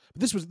so.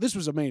 But this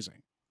was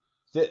amazing.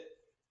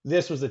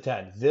 This was a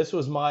 10. This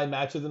was my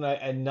match of the night,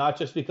 and not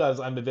just because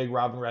I'm a big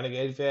Robin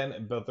Renegade fan,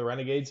 and both the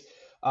Renegades,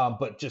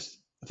 but just,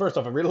 first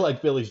off, I really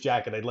like Billy's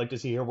jacket. I'd like to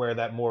see her wear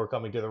that more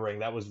coming to the ring.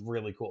 That was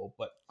really cool.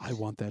 But I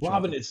want that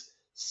Robin jacket. is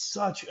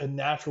such a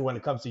natural when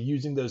it comes to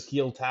using those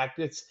heel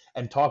tactics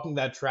and talking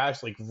that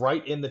trash like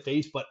right in the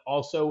face, but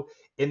also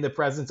in the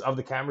presence of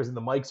the cameras and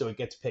the mic so it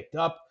gets picked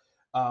up.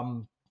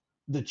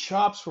 The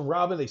chops from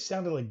Robin, they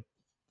sound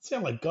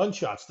like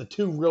gunshots, the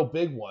two real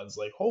big ones.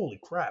 Like, holy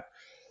crap.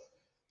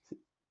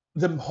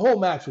 The whole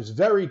match was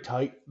very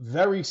tight,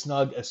 very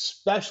snug,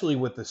 especially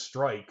with the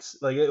strikes.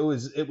 Like it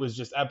was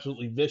just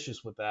absolutely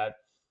vicious with that.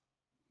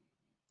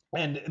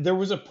 And there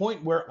was a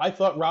point where I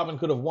thought Robin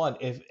could have won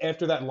if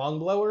after that lung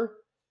blower,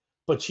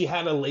 but she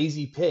had a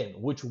lazy pin,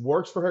 which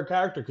works for her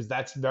character because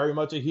that's very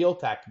much a heel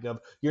tactic of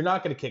you're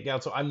not going to kick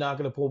out, so I'm not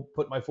going to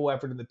put my full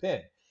effort in the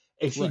pin.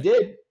 If she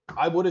did,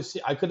 I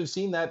could have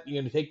seen that,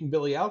 taking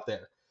Billy out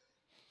there.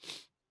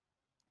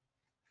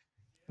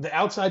 The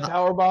outside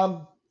power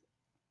bomb,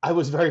 I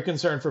was very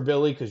concerned for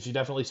Billy because she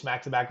definitely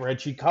smacked the back of her head.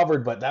 She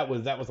covered, but that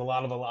was a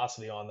lot of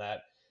velocity on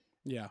that.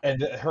 Yeah.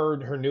 And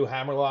her new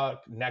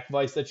hammerlock neck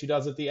vice that she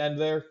does at the end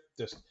there,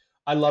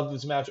 I love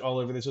this match all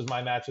over. This was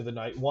my match of the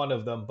night, one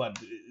of them, but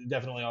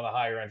definitely on the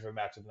higher end for a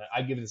match of the night.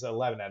 I'd give this an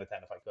 11 out of 10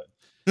 if I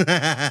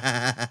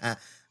could.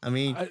 I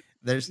mean,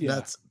 there's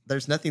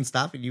nothing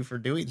stopping you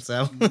from doing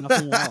so.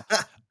 Nothing at all.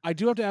 I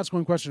do have to ask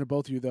one question to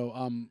both of you,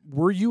 though.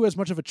 Were you as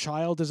much of a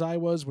child as I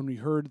was when we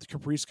heard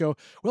Caprice go,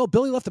 well,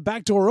 Billy left the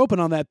back door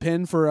open on that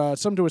pin for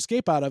some to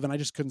escape out of, and I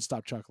just couldn't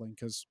stop chuckling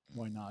because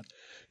why not?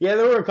 Yeah,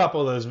 there were a couple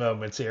of those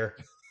moments here.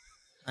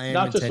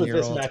 Not just with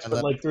this match,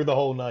 but like through the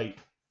whole night.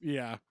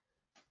 Yeah.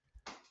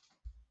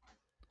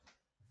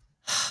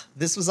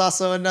 This was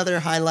also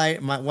another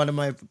highlight, one of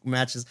my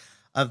matches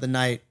of the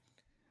night.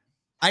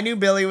 I knew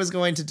Billy was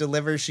going to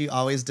deliver. She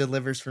always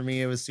delivers for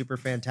me. It was super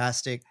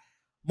fantastic.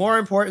 More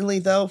importantly,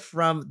 though,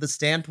 from the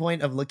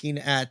standpoint of looking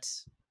at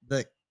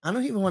I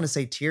don't even want to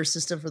say tier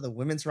system for the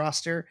women's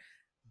roster,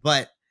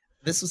 but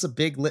this was a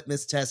big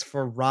litmus test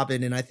for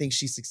Robin, and I think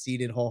she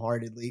succeeded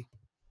wholeheartedly.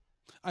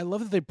 I love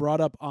that they brought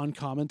up on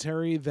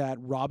commentary that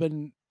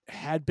Robin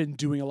had been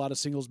doing a lot of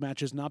singles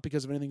matches, not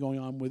because of anything going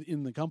on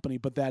within the company,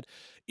 but that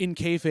in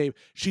kayfabe,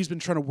 she's been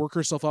trying to work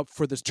herself up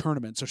for this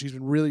tournament. So she's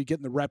been really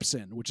getting the reps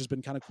in, which has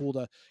been kind of cool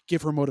to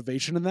give her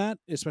motivation in that,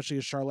 especially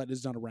as Charlotte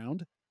is not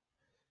around.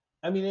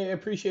 I mean, I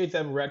appreciate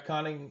them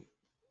retconning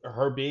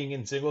her being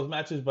in singles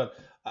matches, but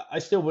I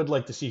still would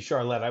like to see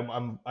Charlotte.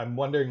 I'm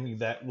wondering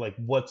that, like,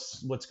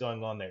 what's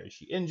going on there? Is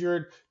she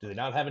injured? Do they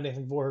not have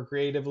anything for her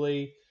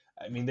creatively?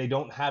 I mean, they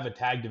don't have a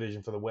tag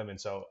division for the women,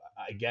 so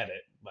I get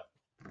it. But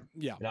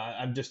Yeah.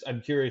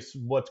 I'm curious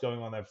what's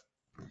going on there.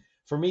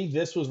 For me,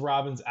 this was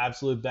Robin's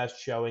absolute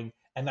best showing,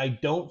 and I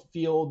don't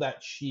feel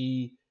that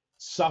she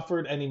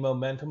suffered any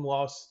momentum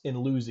loss in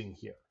losing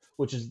here,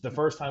 which is the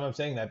first time I'm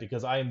saying that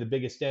because I am the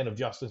biggest fan of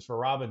justice for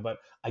Robin, but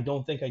I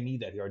don't think I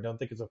need that here. I don't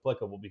think it's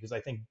applicable because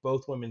I think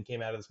both women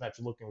came out of this match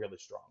looking really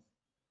strong.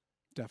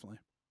 Definitely.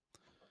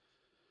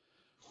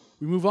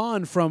 We move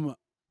on from,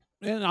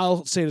 and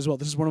I'll say it as well,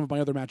 this is one of my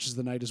other matches of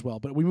the night as well,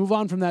 but we move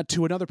on from that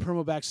to another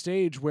promo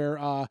backstage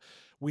where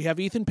we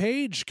have Ethan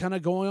Page kind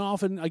of going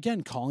off and,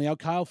 again, calling out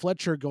Kyle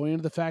Fletcher, going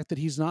into the fact that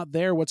he's not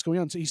there, what's going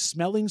on. So he's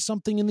smelling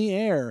something in the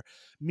air.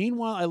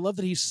 Meanwhile, I love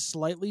that he's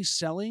slightly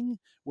selling,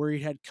 where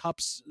he had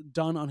cups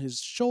done on his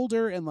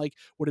shoulder and like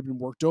would have been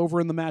worked over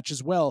in the match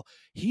as well.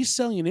 He's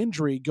selling an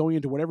injury going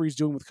into whatever he's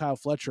doing with Kyle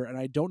Fletcher, and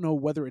I don't know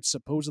whether it's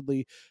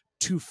supposedly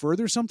to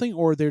further something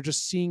or they're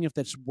just seeing if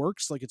that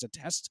works, like it's a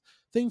test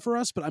thing for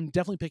us, but I'm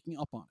definitely picking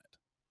up on it.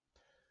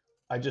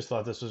 I just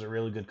thought this was a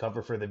really good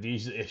cover for the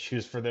visa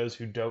issues for those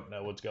who don't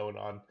know what's going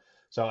on.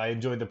 So I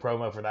enjoyed the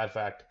promo for that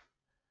fact.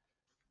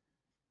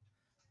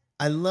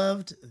 I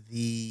loved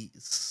the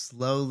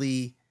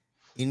slowly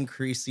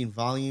increasing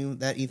volume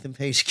that Ethan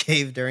Page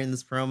gave during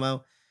this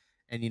promo.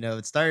 And,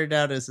 it started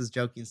out as his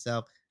joking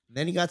self. And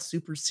then he got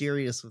super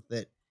serious with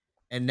it.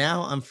 And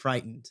now I'm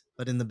frightened,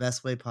 but in the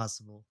best way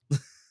possible.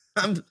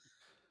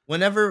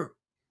 Whenever,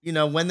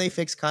 when they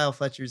fix Kyle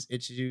Fletcher's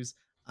issues,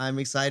 I'm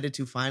excited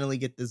to finally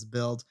get this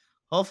build.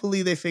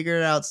 Hopefully they figure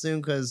it out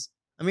soon because,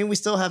 we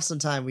still have some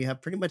time. We have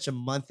pretty much a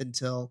month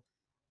until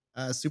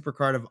Super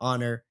Card of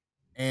Honor.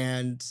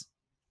 And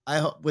I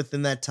hope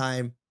within that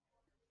time,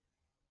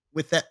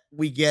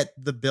 we get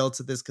the build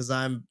to this because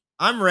I'm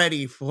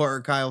ready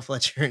for Kyle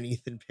Fletcher and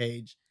Ethan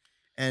Page.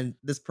 And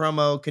this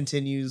promo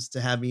continues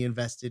to have me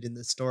invested in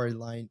the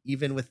storyline,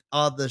 even with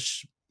all the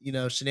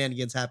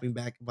shenanigans happening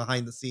back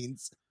behind the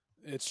scenes.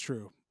 It's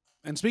true.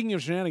 And speaking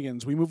of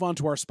shenanigans, we move on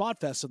to our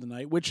spot fest of the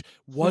night, which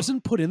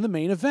wasn't put in the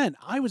main event.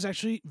 I was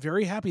actually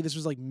very happy. This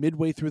was like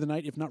midway through the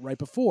night, if not right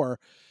before,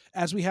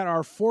 as we had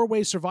our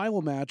 4-way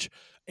survival match,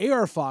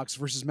 AR Fox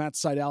versus Matt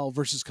Sydal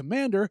versus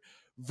Commander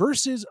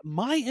versus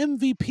my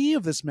MVP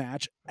of this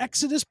match,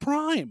 Exodus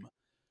Prime.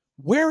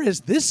 Where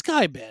has this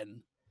guy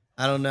been?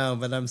 I don't know,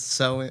 but I'm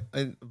so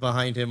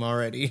behind him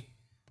already.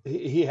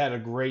 He had a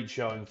great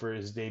showing for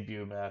his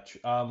debut match.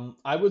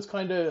 I was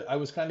kind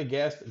of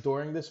gassed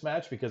during this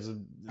match because of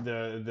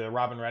the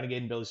Robin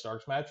Renegade and Billy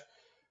Starks match,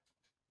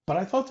 but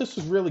I thought this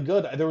was really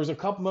good. There was a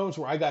couple moments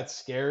where I got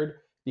scared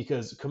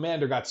because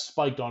Commander got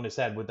spiked on his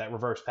head with that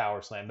reverse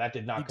power slam. That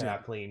did not come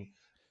out clean,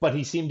 but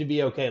he seemed to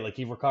be okay. Like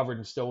he recovered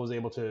and still was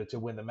able to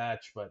win the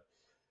match. But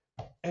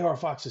AR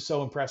Fox is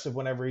so impressive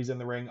whenever he's in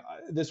the ring.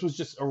 This was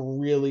just a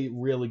really,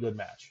 really good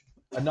match.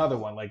 Another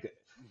one like.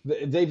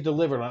 They've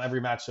delivered on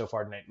every match so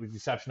far tonight, with the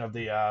exception of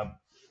the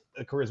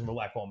Charisma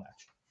Black Hole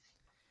match,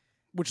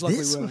 which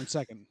luckily we went on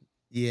second.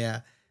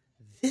 Yeah,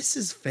 this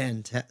is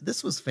fantastic.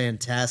 This was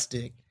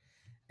fantastic,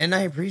 and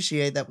I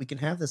appreciate that we can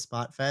have the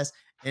spot fest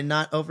and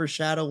not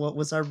overshadow what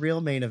was our real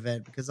main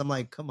event. Because I'm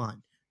like, come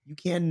on, you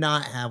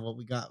cannot have what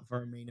we got for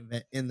our main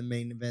event in the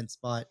main event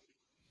spot.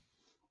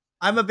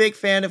 I'm a big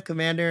fan of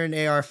Commander and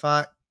AR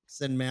Fox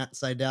and Matt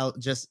Sydal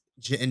just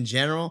in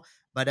general,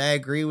 but I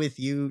agree with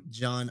you,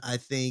 John. I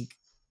think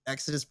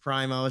Exodus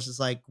Prime, I was just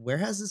like, where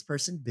has this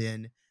person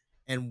been?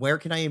 And where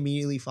can I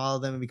immediately follow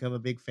them and become a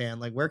big fan?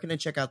 Like, where can I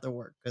check out their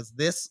work? Because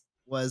this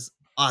was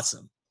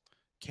awesome.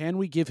 Can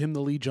we give him the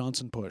Lee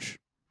Johnson push?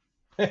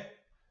 Well,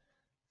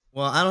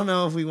 I don't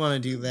know if we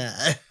want to do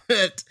that.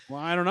 Well,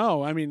 I don't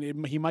know. I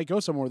mean, he might go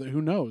somewhere that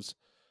who knows?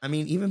 I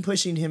mean, even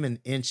pushing him an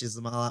inch is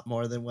a lot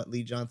more than what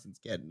Lee Johnson's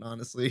getting,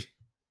 honestly.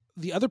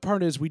 The other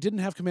part is we didn't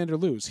have Commander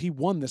lose. He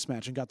won this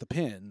match and got the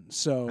pin.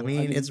 So I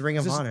mean it's Ring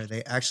of Honor.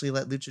 They actually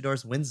let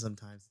luchadors win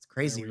sometimes. It's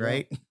crazy,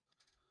 right? Go.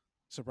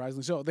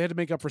 Surprisingly so. They had to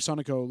make up for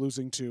Sonico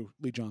losing to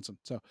Lee Johnson.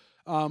 So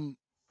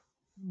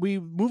we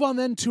move on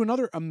then to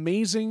another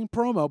amazing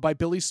promo by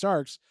Billy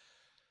Starks.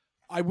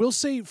 I will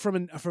say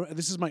from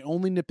this is my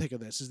only nitpick of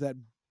this, is that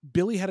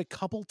Billy had a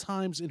couple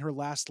times in her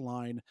last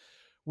line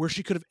where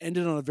she could have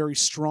ended on a very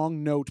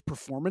strong note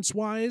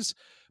performance-wise,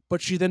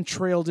 but she then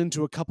trailed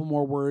into a couple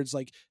more words,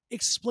 like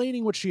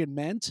explaining what she had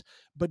meant,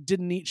 but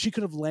didn't need. She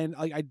could have landed.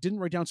 Like, I didn't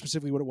write down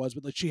specifically what it was,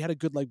 but like she had a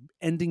good like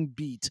ending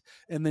beat,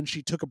 and then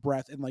she took a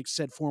breath and like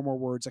said 4 more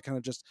words that kind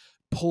of just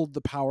pulled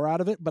the power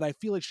out of it. But I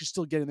feel like she's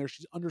still getting there.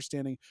 She's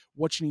understanding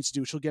what she needs to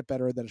do. She'll get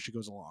better at that as she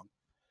goes along.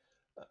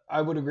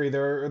 I would agree.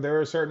 There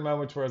are certain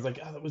moments where I was like,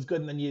 oh, that was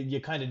good, and then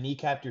you kind of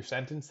kneecapped your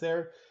sentence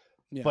there.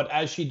 Yeah. But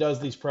as she does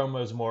these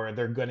promos more,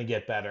 they're going to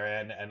get better,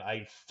 and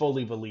I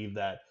fully believe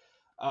that.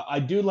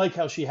 I do like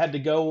how she had to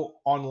go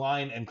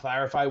online and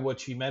clarify what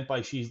she meant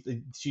by she's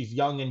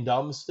young and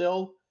dumb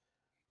still.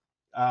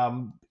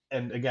 And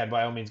again,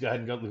 by all means, go ahead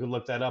and go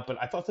look that up. But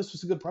I thought this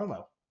was a good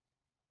promo.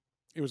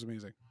 It was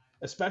amazing.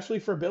 Especially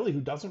for Billy, who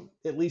doesn't,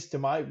 at least to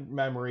my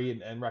memory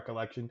and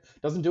recollection,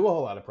 doesn't do a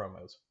whole lot of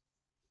promos.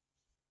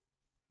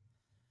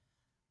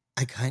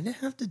 I kind of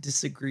have to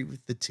disagree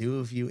with the two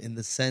of you in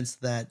the sense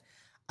that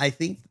I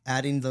think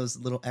adding those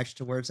little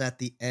extra words at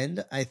the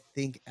end, I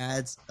think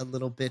adds a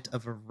little bit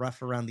of a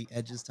rough around the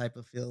edges type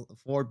of feel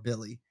for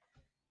Billy.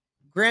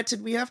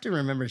 Granted, we have to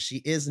remember she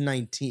is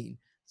 19,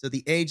 so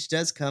the age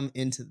does come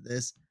into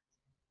this.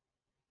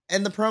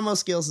 And the promo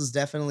skills is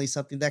definitely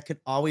something that could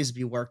always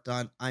be worked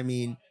on. I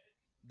mean,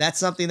 that's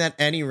something that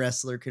any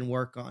wrestler can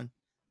work on.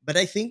 But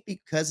I think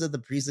because of the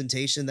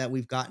presentation that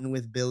we've gotten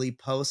with Billy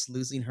post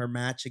losing her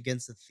match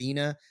against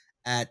Athena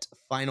at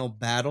Final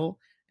Battle,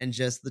 and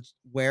just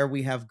where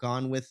we have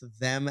gone with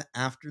them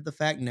after the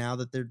fact, now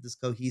that they're this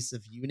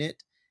cohesive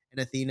unit, and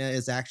Athena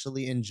is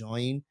actually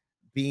enjoying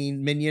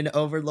being minion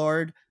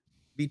overlord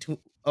between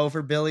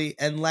over Billy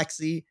and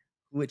Lexi,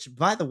 which,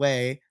 by the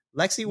way,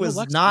 Lexi was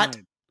Lexi's not.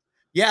 fine.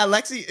 Yeah,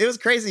 Lexi, it was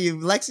crazy.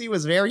 Lexi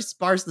was very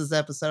sparse this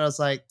episode. I was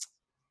like,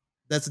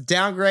 that's a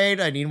downgrade.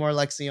 I need more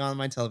Lexi on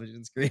my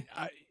television screen.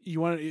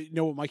 You want to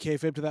know what my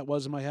kayfabe to that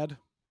was in my head?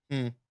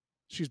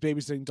 She's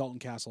babysitting Dalton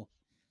Castle.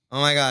 Oh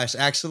my gosh.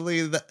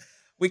 Actually,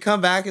 we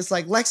come back. It's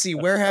like, Lexi,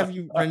 where have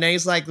you?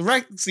 Renee's like,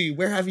 Lexi,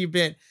 where have you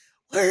been?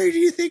 Where do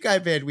you think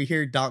I've been? We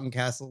hear Dalton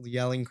Castle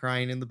yelling,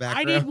 crying in the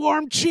background. I need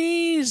warm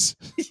cheese.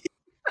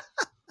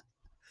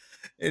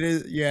 It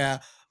is, yeah.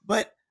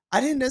 But I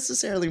didn't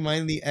necessarily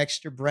mind the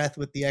extra breath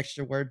with the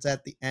extra words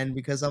at the end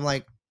because I'm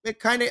like, it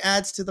kind of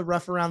adds to the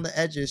rough around the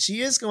edges.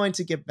 She is going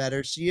to get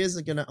better. She is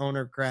going to own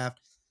her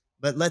craft.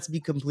 But let's be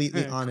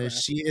completely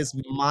honest. She is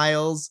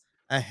miles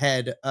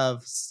ahead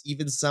of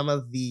even some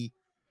of the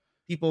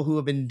people who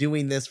have been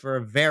doing this for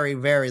a very,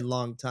 very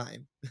long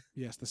time.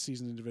 Yes, the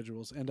seasoned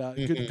individuals. And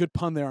good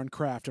pun there on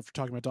craft after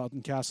talking about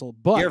Dalton Castle.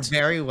 But you're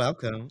very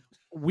welcome.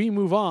 We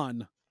move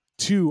on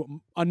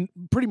to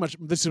pretty much,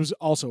 this was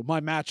also my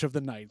match of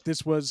the night.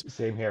 This was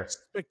same here.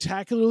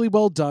 Spectacularly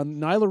well done.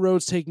 Nyla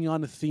Rose taking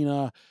on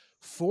Athena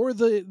for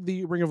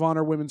the Ring of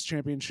Honor Women's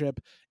Championship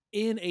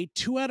in a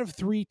 2 out of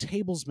 3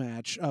 tables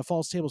match,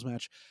 false tables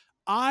match.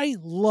 I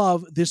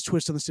love this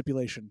twist on the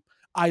stipulation.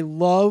 I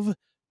love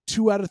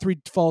 2 out of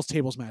 3 false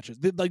tables matches.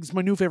 Like, it's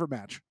my new favorite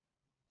match.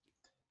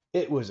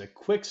 It was a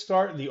quick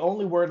start. The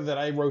only word that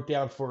I wrote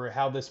down for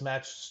how this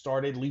match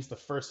started, at least the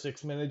first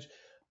 6 minutes,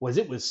 was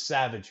it was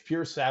savage,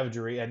 pure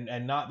savagery,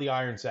 and not the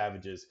Iron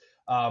Savages.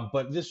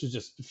 But this was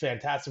just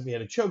fantastic. We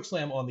had a choke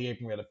slam on the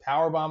apron. We had a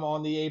power bomb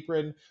on the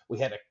apron. We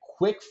had a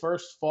quick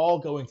first fall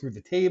going through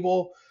the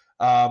table.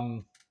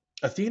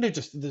 Athena,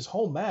 just this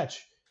whole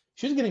match,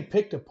 she was getting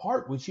picked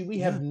apart, which we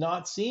have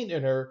not seen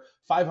in her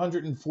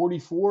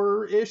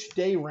 544-ish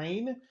day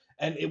reign.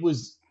 And it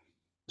was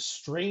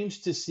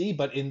strange to see,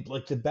 but in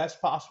like the best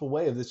possible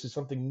way of this is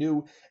something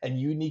new and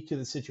unique to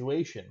the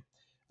situation.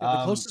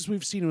 The closest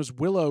we've seen was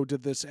Willow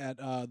did this at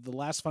the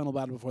last Final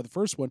Battle before the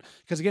first one,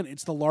 because again,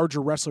 it's the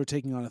larger wrestler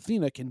taking on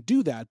Athena can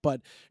do that,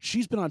 but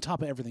she's been on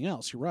top of everything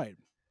else. You're right.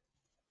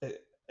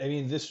 I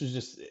mean, this was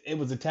just, it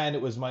was a 10.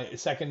 It was my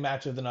second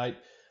match of the night.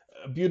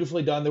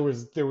 Beautifully done.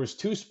 There was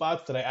 2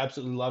 spots that I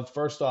absolutely loved.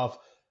 First off,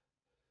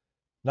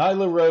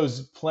 Nyla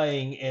Rose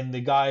playing in the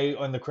guy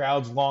on the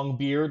crowd's long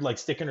beard, like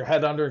sticking her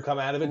head under and come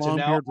out of it. Long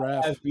so now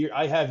beard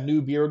I have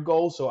new beard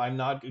goals. So I'm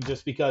not,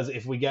 just because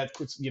if we get,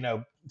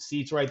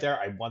 seats right there,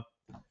 I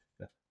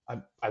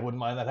wouldn't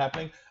mind that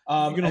happening.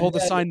 You're going to hold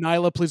the sign,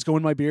 Nyla, please go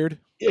in my beard?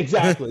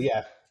 Exactly,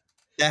 yeah.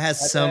 That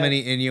has so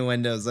many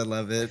innuendos. I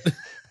love it.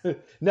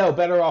 No,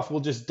 better off we'll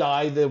just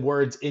dye the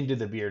words into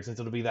the beard since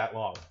it'll be that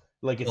long.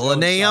 Like it's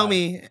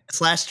Naomi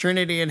 /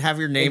 Trinity and have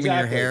your name in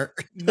your hair.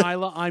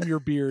 Nyla, I'm your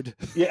beard.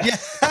 Yeah.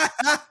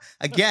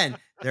 Again,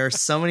 there are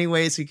so many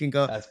ways we can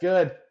go. That's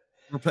good.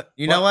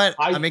 You know what?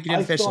 I'm making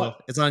it official.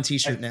 It's on a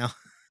t-shirt now.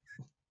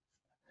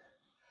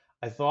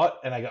 I thought,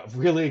 and I got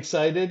really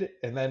excited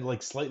and then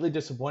like slightly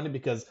disappointed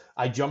because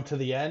I jumped to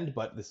the end,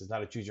 but this is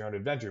not a choose your own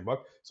adventure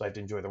book, so I have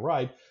to enjoy the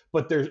ride.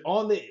 But there's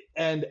on the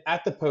end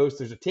at the post,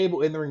 there's a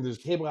table in the ring, there's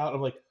a table out.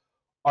 I'm like,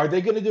 are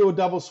they going to do a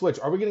double switch?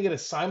 Are we going to get a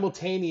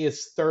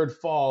simultaneous third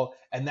fall?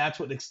 And that's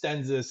what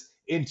extends this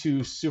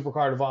into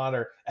Supercard of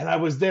Honor. And I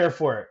was there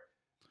for it.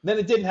 Then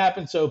it didn't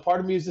happen, so part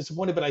of me was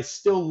disappointed, but I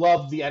still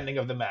loved the ending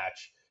of the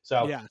match.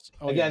 So,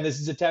 again, this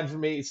is a 10 for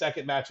me.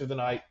 Second match of the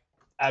night.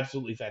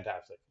 Absolutely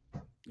fantastic.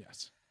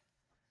 Yes.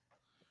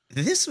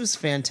 This was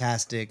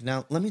fantastic.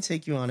 Now, let me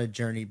take you on a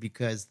journey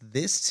because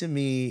this, to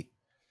me,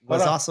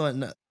 was also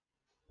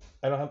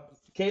I don't have...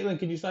 Caitlin,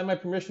 can you sign my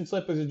permission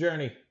slip as a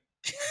journey?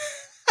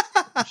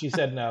 She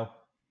said no.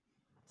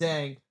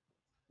 Dang.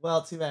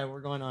 Well, too bad.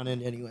 We're going on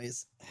in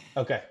anyways.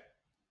 Okay.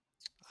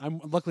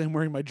 Luckily I'm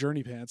wearing my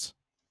journey pants.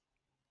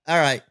 All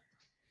right.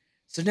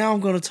 So now I'm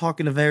going to talk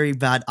in a very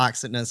bad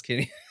accent. No,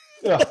 kidding.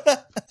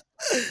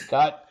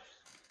 Got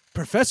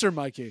Professor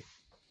Mikey.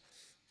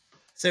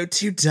 So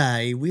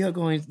today we are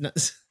going to...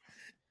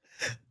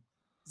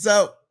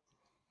 So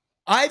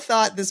I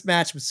thought this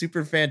match was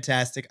super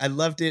fantastic. I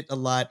loved it a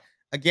lot.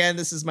 Again,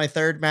 this is my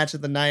third match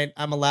of the night.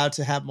 I'm allowed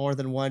to have more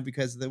than one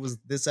because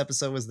this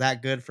episode was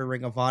that good for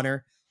Ring of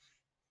Honor.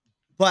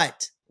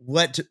 But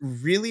what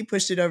really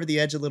pushed it over the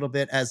edge a little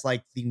bit as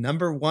like the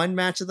number one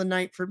match of the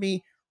night for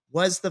me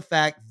was the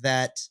fact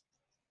that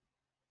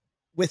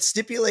with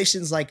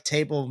stipulations like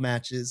table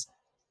matches,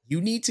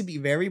 you need to be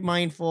very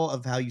mindful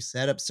of how you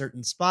set up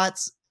certain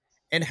spots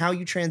and how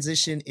you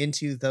transition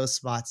into those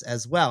spots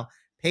as well.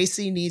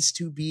 Pacing needs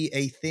to be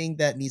a thing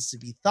that needs to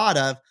be thought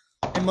of.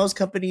 And most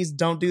companies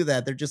don't do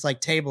that. They're just like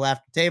table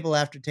after table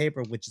after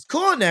table, which is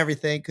cool and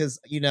everything because,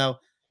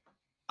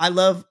 I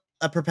love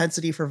a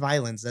propensity for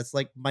violence. That's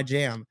like my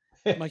jam.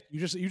 Mike, you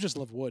just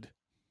love wood.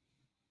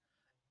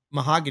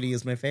 Mahogany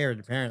is my favorite,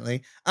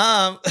 apparently.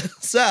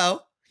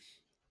 So,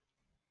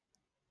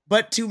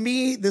 but to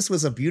me, this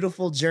was a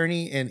beautiful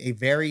journey and a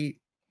very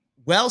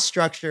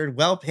well-structured,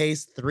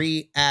 well-paced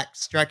 3-act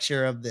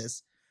structure of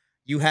this.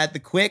 You had the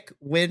quick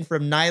win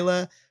from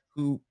Nyla,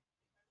 who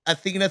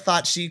Athena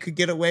thought she could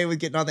get away with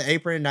getting on the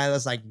apron, and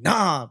Nyla's like,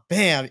 nah,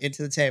 bam,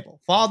 into the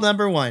table. Fall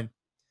number 1.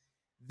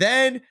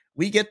 Then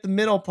we get the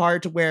middle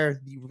part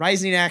where the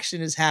rising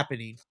action is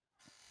happening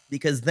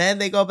because then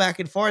they go back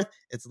and forth.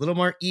 It's a little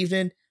more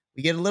even.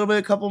 We get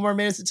a couple more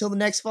minutes until the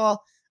next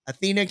fall.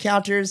 Athena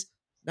counters.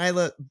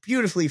 Nyla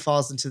beautifully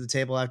falls into the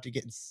table after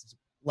getting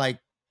like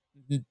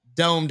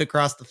domed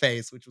across the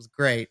face, which was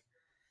great.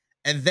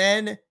 And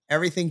then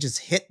everything just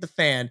hit the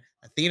fan.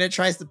 Athena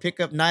tries to pick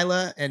up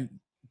Nyla and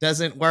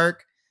doesn't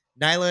work.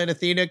 Nyla and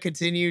Athena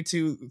continue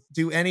to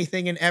do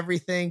anything and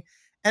everything.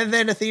 And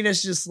then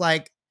Athena's just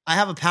like, I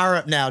have a power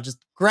up now.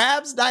 Just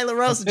grabs Nyla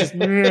Rose and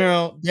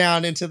just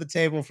down into the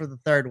table for the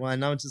third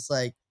one. I'm just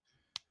like,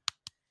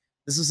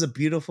 this was a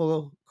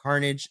beautiful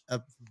carnage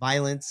of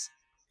violence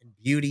and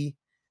beauty.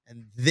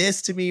 And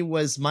this to me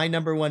was my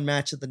number 1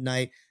 match of the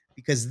night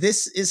because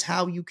this is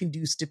how you can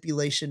do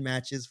stipulation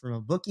matches from a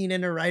booking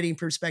and a writing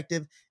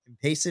perspective and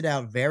pace it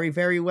out very,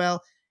 very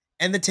well.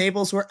 And the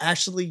tables were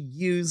actually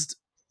used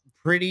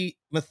pretty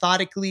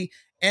methodically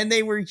and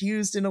they were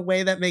used in a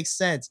way that makes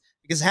sense.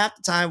 Because half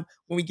the time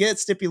when we get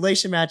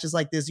stipulation matches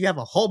like this, you have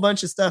a whole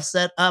bunch of stuff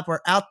set up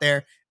or out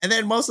there. And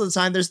then most of the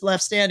time there's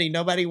left standing.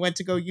 Nobody went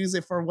to go use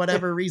it for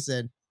whatever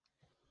reason,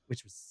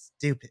 which was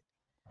stupid.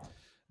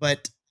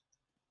 But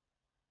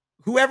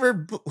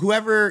whoever,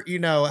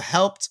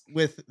 helped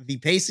with the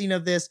pacing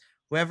of this,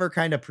 whoever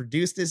kind of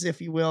produced this, if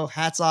you will,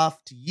 hats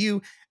off to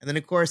you. And then,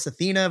 of course,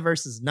 Athena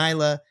versus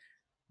Nyla.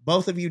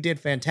 Both of you did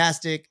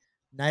fantastic.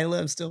 Nyla,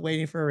 I'm still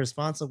waiting for a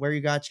response of where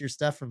you got your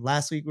stuff from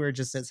last week where it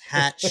just says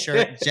hat,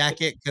 shirt,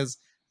 jacket, because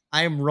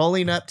I am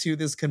rolling up to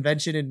this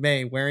convention in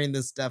May wearing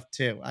this stuff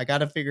too. I got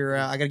to figure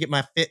out, I got to get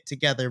my fit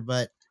together,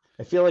 but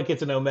I feel like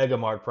it's an Omega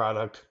Mart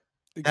product.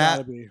 It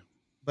gotta be.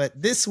 But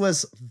this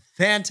was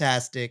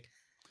fantastic.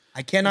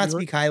 I cannot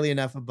speak highly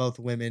enough of both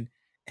women,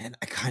 and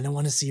I kind of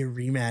want to see a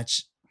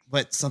rematch,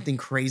 but something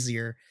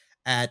crazier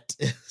at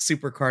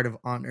Supercard of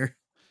Honor.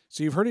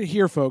 So you've heard it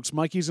here, folks.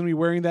 Mikey's going to be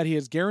wearing that. He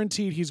is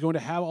guaranteed he's going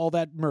to have all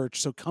that merch.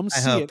 So come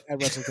see it at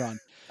WrestleCon.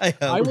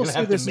 I will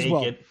say this as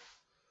well.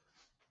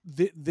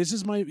 This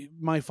is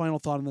my final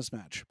thought on this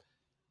match.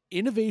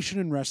 Innovation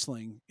in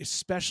wrestling,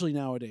 especially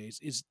nowadays,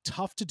 is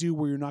tough to do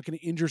where you're not going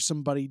to injure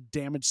somebody,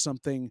 damage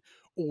something,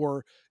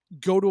 or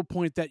go to a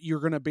point that you're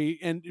going to be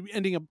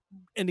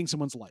ending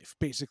someone's life,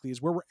 basically, is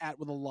where we're at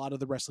with a lot of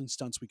the wrestling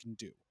stunts we can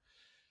do.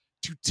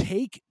 To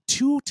take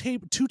two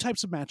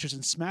types of matches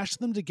and smash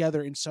them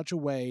together in such a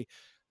way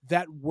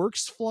that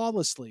works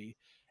flawlessly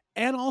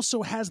and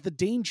also has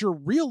the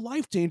real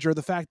life danger of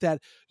the fact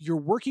that you're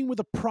working with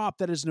a prop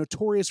that is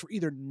notorious for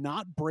either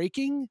not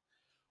breaking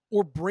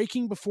or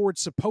breaking before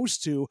it's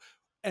supposed to,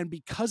 and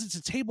because it's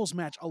a tables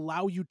match,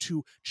 allow you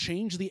to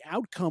change the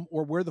outcome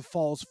or where the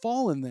falls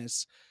fall in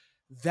this.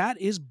 That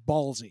is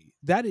ballsy.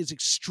 That is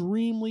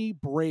extremely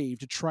brave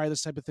to try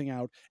this type of thing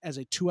out as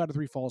a 2 out of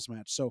 3 falls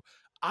match. So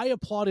I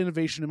applaud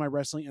innovation in my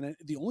wrestling, and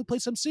the only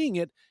place I'm seeing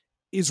it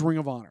is Ring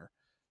of Honor.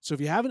 So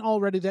if you haven't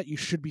already that, you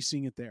should be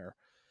seeing it there.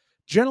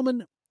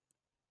 Gentlemen,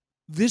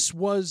 this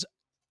was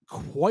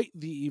quite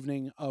the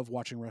evening of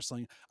watching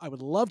wrestling. I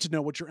would love to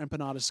know what your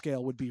empanada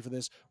scale would be for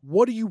this.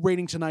 What are you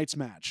rating tonight's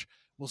match?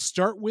 We'll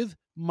start with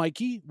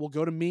Mikey. We'll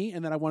go to me,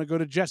 and then I want to go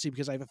to Jesse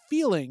because I have a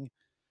feeling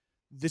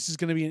this is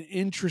going to be an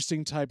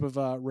interesting type of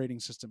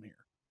rating system here.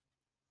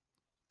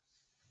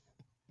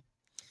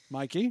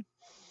 Mikey?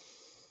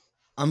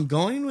 I'm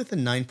going with a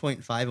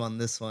 9.5 on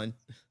this one.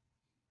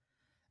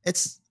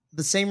 It's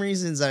the same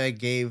reasons that I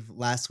gave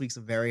last week's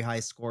a very high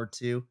score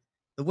to.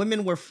 The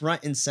women were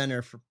front and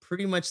center for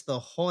pretty much the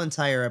whole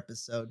entire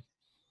episode.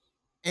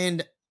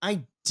 And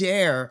I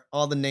dare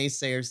all the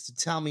naysayers to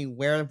tell me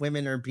where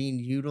women are being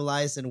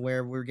utilized and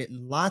where we're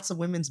getting lots of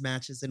women's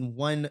matches in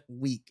 1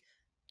 week.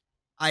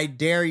 I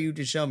dare you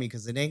to show me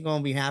because it ain't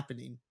going to be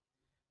happening.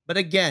 But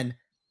again,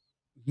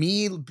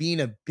 me being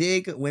a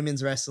big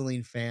women's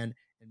wrestling fan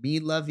and me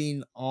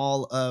loving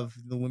all of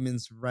the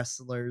women's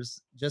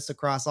wrestlers just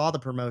across all the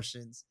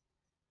promotions,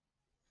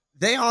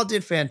 they all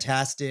did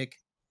fantastic.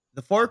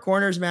 The Four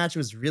Corners match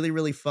was really,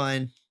 really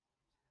fun.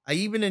 I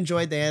even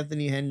enjoyed the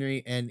Anthony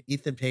Henry and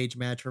Ethan Page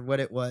match for what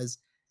it was.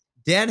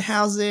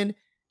 Danhausen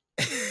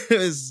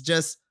was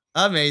just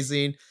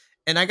amazing.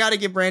 And I got to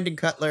give Brandon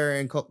Cutler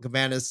and Colt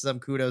Cabana some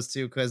kudos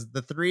too, because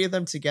the 3 of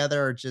them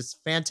together are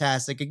just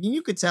fantastic. And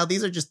you could tell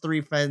these are just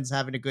 3 friends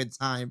having a good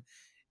time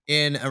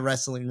in a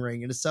wrestling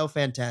ring. It is so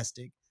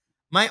fantastic.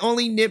 My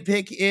only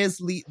nitpick is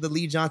the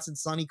Lee Johnson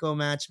Sonico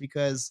match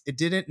because it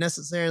didn't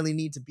necessarily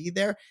need to be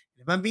there.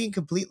 If I'm being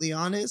completely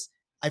honest,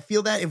 I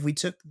feel that if we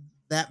took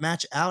that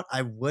match out,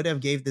 I would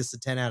have gave this a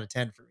 10 out of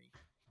 10 for me.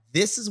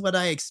 This is what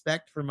I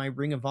expect for my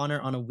Ring of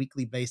Honor on a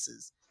weekly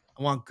basis.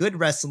 I want good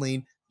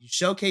wrestling. You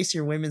showcase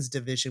your women's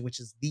division, which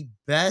is the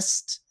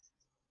best.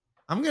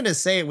 I'm going to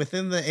say it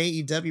within the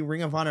AEW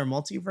Ring of Honor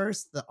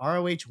multiverse, the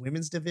ROH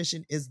women's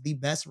division is the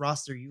best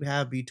roster you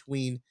have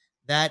between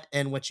that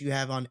and what you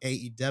have on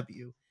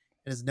AEW.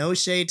 There's no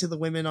shade to the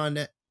women on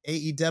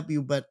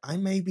AEW, but I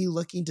may be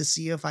looking to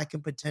see if I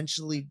can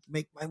potentially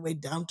make my way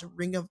down to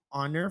Ring of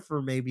Honor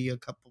for maybe a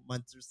couple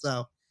months or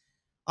so.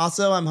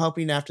 Also, I'm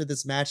hoping after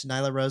this match,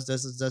 Nyla Rose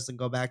doesn't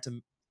go back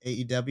to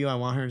AEW. I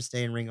want her to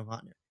stay in Ring of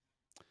Honor.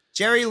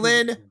 Jerry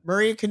Lynn,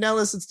 Maria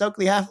Kanellis, and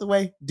Stokely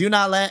Hathaway, do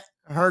not let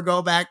her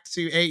go back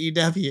to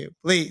AEW,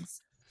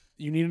 please.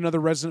 You need another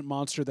resident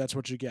monster. That's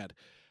what you get.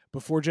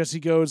 Before Jesse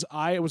goes,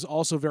 I was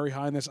also very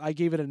high on this. I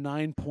gave it a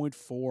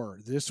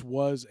 9.4. This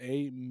was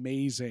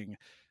amazing.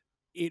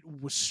 It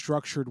was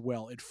structured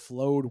well. It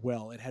flowed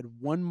well. It had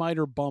one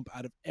minor bump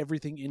out of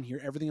everything in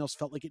here. Everything else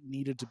felt like it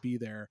needed to be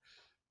there.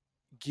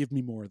 Give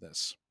me more of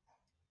this.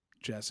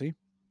 Jesse?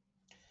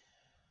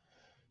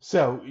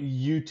 So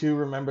you two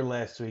remember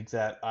last week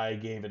that I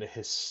gave it a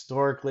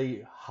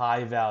historically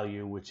high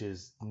value, which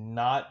is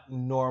not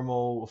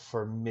normal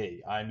for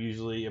me. I'm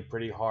usually a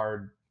pretty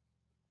hard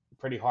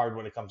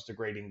when it comes to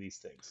grading these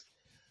things.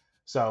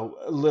 So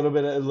a little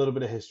bit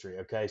of history.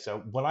 Okay.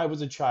 So when I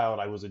was a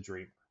child, I was a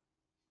dreamer.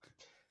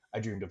 I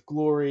dreamed of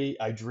glory.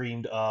 I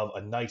dreamed of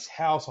a nice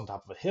house on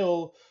top of a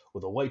hill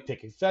with a white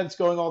picket fence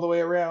going all the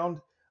way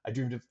around. I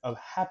dreamed of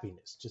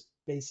happiness, just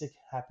basic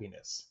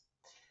happiness.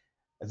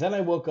 And then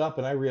I woke up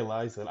and I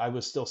realized that I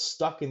was still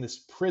stuck in this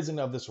prison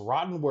of this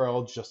rotten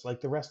world, just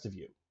like the rest of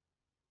you.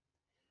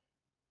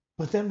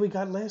 But then we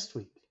got last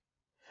week.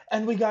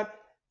 And we got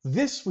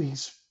this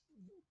week's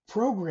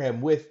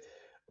program with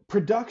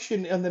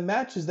production and the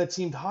matches that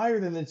seemed higher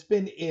than it's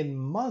been in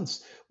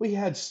months. We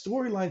had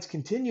storylines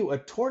continue, a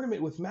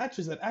tournament with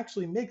matches that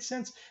actually make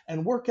sense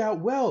and work out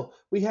well.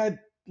 We had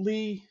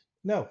Lee.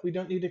 No, we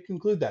don't need to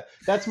conclude that.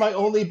 That's my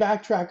only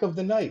backtrack of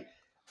the night.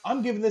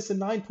 I'm giving this a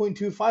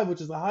 9.25, which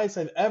is the highest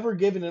I've ever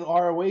given an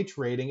ROH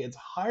rating. It's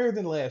higher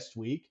than last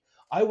week.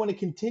 I want to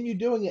continue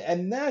doing it.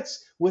 And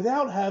that's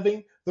without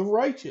having the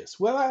Righteous,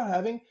 without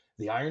having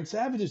the Iron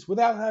Savages,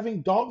 without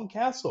having Dalton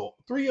Castle.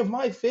 3 of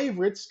my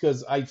favorites,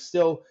 because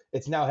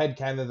it's now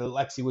headcanon that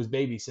Lexi was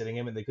babysitting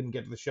him and they couldn't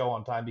get to the show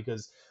on time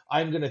because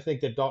I'm going to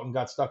think that Dalton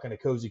got stuck in a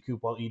cozy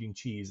coop while eating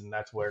cheese. And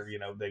that's where,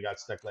 they got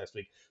stuck last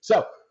week.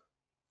 So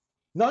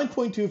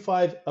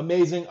 9.25,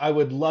 amazing. I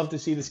would love to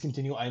see this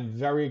continue. I'm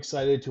very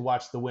excited to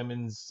watch the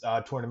women's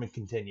tournament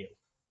continue.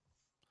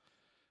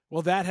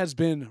 That has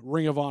been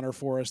Ring of Honor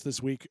for us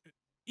this week.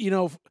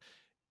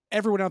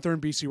 Everyone out there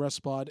in BC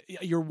WrestlePod,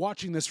 you're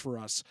watching this for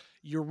us.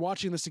 You're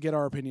watching this to get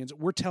our opinions.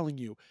 We're telling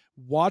you,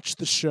 watch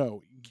the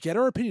show. Get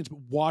our opinions, but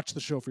watch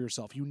the show for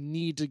yourself. You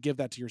need to give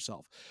that to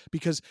yourself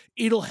because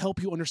it'll help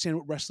you understand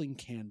what wrestling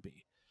can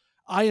be.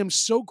 I am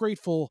so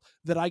grateful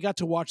that I got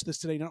to watch this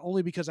today, not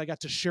only because I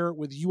got to share it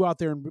with you out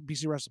there in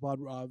BC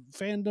WrestlePod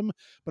fandom,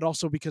 but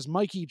also because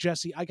Mikey,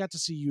 Jesse, I got to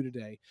see you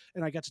today,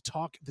 and I got to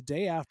talk the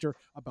day after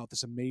about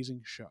this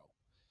amazing show.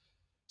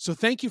 So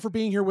thank you for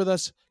being here with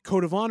us.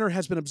 Code of Honor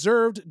has been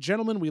observed.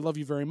 Gentlemen, we love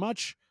you very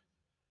much.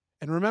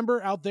 And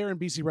remember, out there in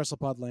BC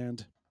WrestlePod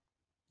land,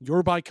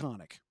 you're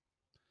Bi-Conic.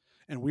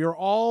 And we are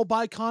all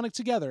Bi-Conic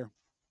together,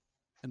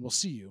 and we'll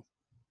see you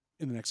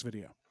in the next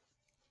video.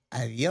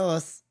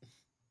 Adios.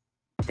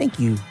 Thank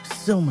you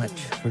so much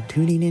for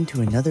tuning in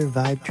to another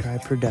Vibe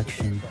Tribe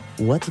production.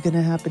 What's going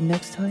to happen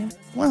next time?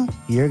 Well,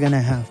 you're going to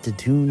have to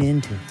tune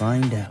in to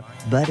find out.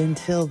 But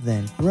until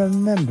then,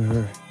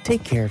 remember,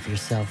 take care of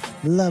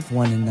yourself, love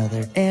one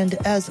another, and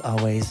as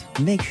always,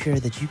 make sure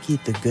that you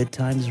keep the good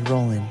times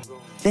rolling.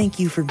 Thank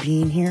you for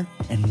being here,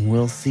 and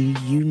we'll see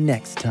you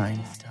next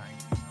time.